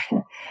would,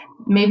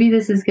 maybe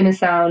this is going to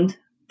sound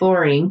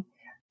boring,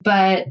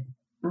 but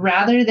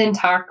rather than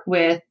talk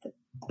with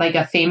like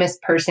a famous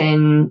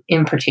person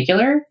in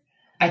particular,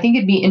 I think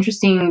it'd be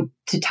interesting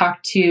to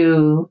talk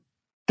to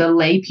the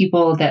lay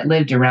people that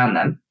lived around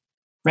them,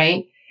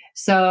 right?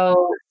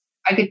 So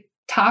I could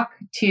talk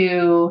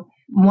to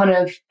one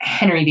of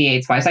Henry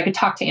VIII's wives. I could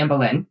talk to Anne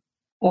Boleyn,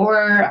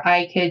 or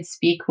I could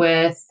speak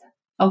with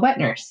a wet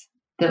nurse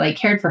that like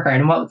cared for her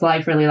and what was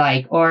life really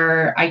like.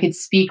 Or I could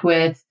speak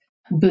with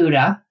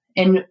Buddha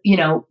and,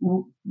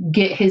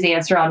 get his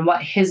answer on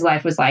what his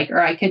life was like.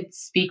 Or I could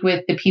speak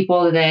with the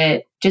people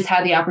that just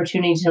had the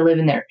opportunity to live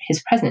in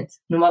his presence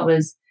and what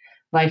was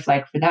life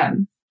like for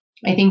them.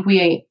 I think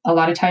we a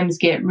lot of times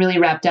get really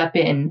wrapped up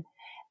in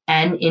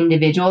an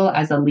individual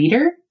as a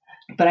leader,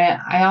 but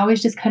I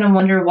always just kind of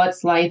wonder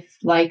what's life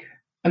like.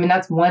 I mean,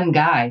 that's one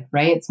guy,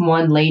 right? It's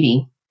one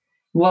lady.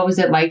 what was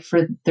it like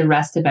for the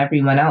rest of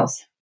everyone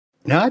else?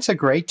 No, that's a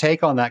great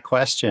take on that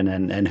question.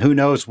 And who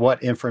knows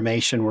what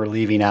information we're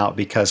leaving out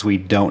because we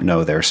don't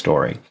know their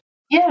story.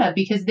 Yeah,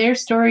 because their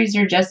stories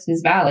are just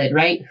as valid,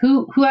 right?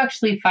 Who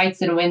actually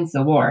fights and wins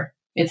the war?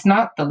 It's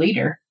not the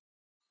leader.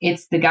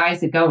 It's the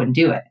guys that go and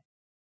do it.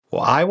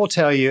 Well, I will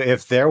tell you,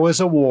 if there was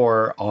a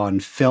war on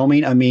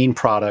filming amine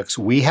products,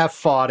 we have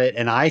fought it,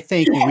 and I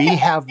think we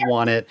have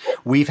won it.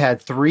 We've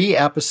had 3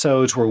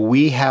 episodes where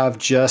we have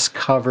just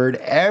covered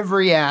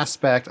every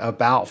aspect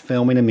about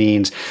filming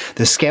amines.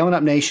 The Scaling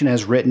Up Nation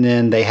has written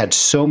in. They had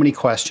so many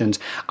questions.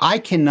 I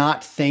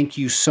cannot thank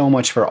you so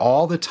much for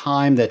all the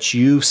time that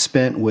you've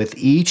spent with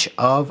each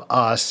of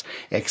us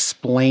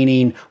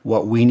explaining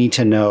what we need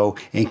to know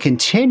and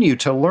continue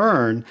to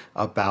learn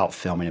about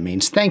filming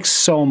amines. Thanks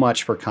so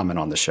much for coming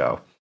on the show.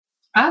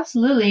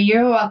 Absolutely.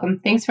 You're welcome.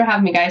 Thanks for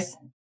having me, guys.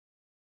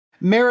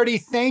 Meredy,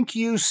 thank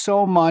you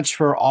so much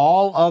for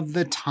all of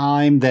the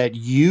time that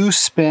you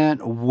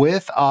spent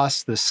with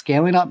us, the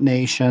Scaling Up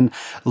Nation,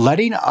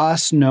 letting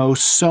us know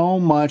so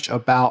much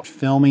about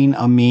filming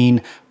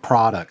amine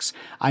products.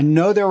 I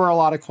know there were a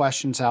lot of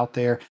questions out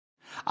there.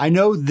 I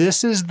know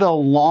this is the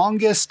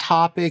longest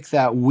topic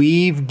that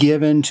we've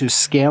given to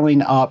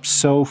Scaling Up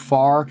so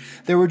far.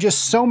 There were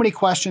just so many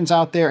questions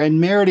out there,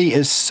 and Meredy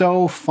is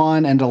so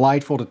fun and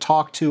delightful to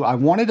talk to. I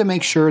wanted to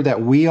make sure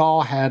that we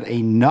all had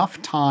enough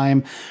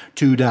time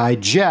to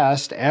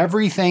digest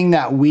everything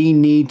that we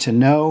need to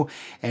know.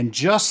 And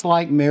just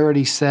like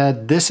Meredy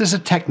said, this is a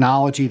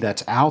technology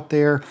that's out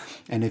there,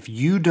 and if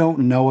you don't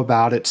know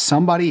about it,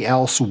 somebody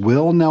else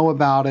will know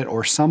about it,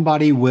 or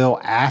somebody will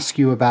ask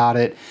you about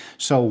it.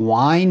 So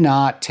why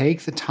not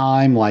take the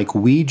time like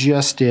we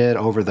just did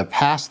over the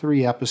past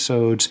 3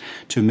 episodes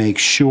to make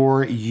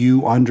sure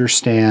you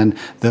understand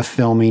the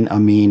filming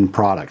amine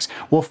products?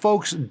 Well,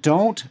 folks,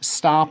 don't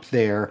stop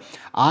there.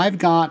 I've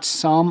got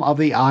some of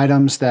the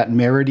items that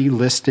Meredy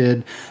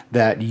listed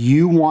that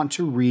you want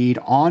to read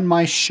on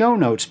my show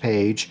notes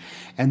page.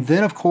 And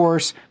then, of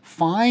course,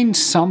 find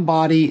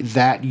somebody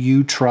that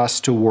you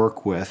trust to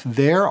work with.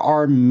 There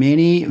are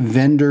many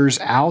vendors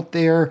out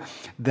there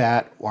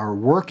that are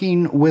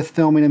working with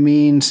filming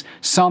amines.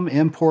 Some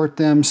import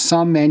them,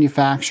 some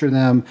manufacture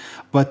them,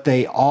 but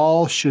they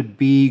all should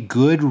be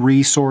good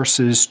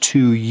resources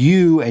to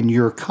you and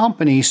your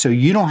company so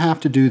you don't have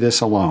to do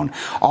this alone.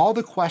 All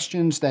the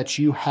questions that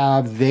you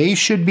have, they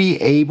should be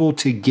able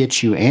to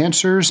get you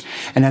answers,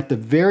 and at the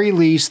very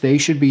least, they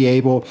should be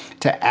able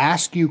to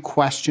ask you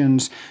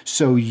questions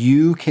so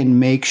you can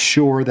make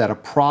sure that a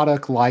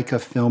product like a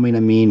filming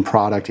amine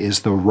product is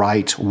the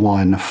right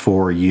one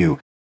for you.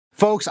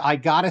 Folks, I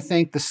got to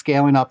thank the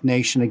Scaling Up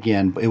Nation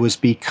again. It was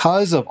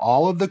because of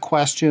all of the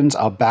questions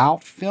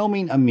about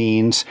filming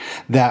amines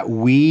that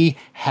we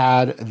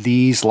had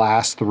these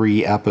last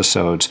 3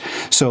 episodes.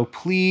 So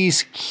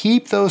please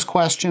keep those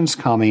questions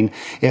coming.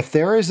 If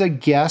there is a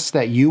guest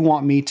that you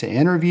want me to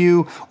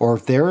interview, or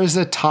if there is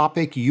a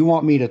topic you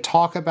want me to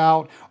talk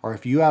about, or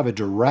if you have a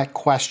direct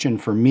question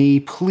for me,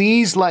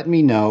 please let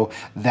me know.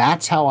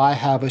 That's how I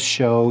have a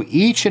show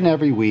each and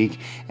every week,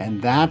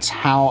 and that's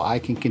how I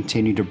can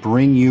continue to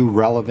bring you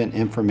relevant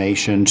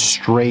information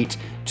straight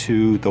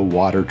to the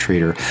water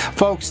treater.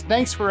 Folks,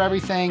 thanks for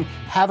everything.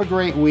 Have a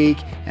great week,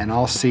 and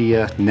I'll see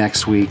you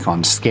next week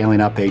on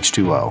Scaling Up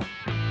H2O.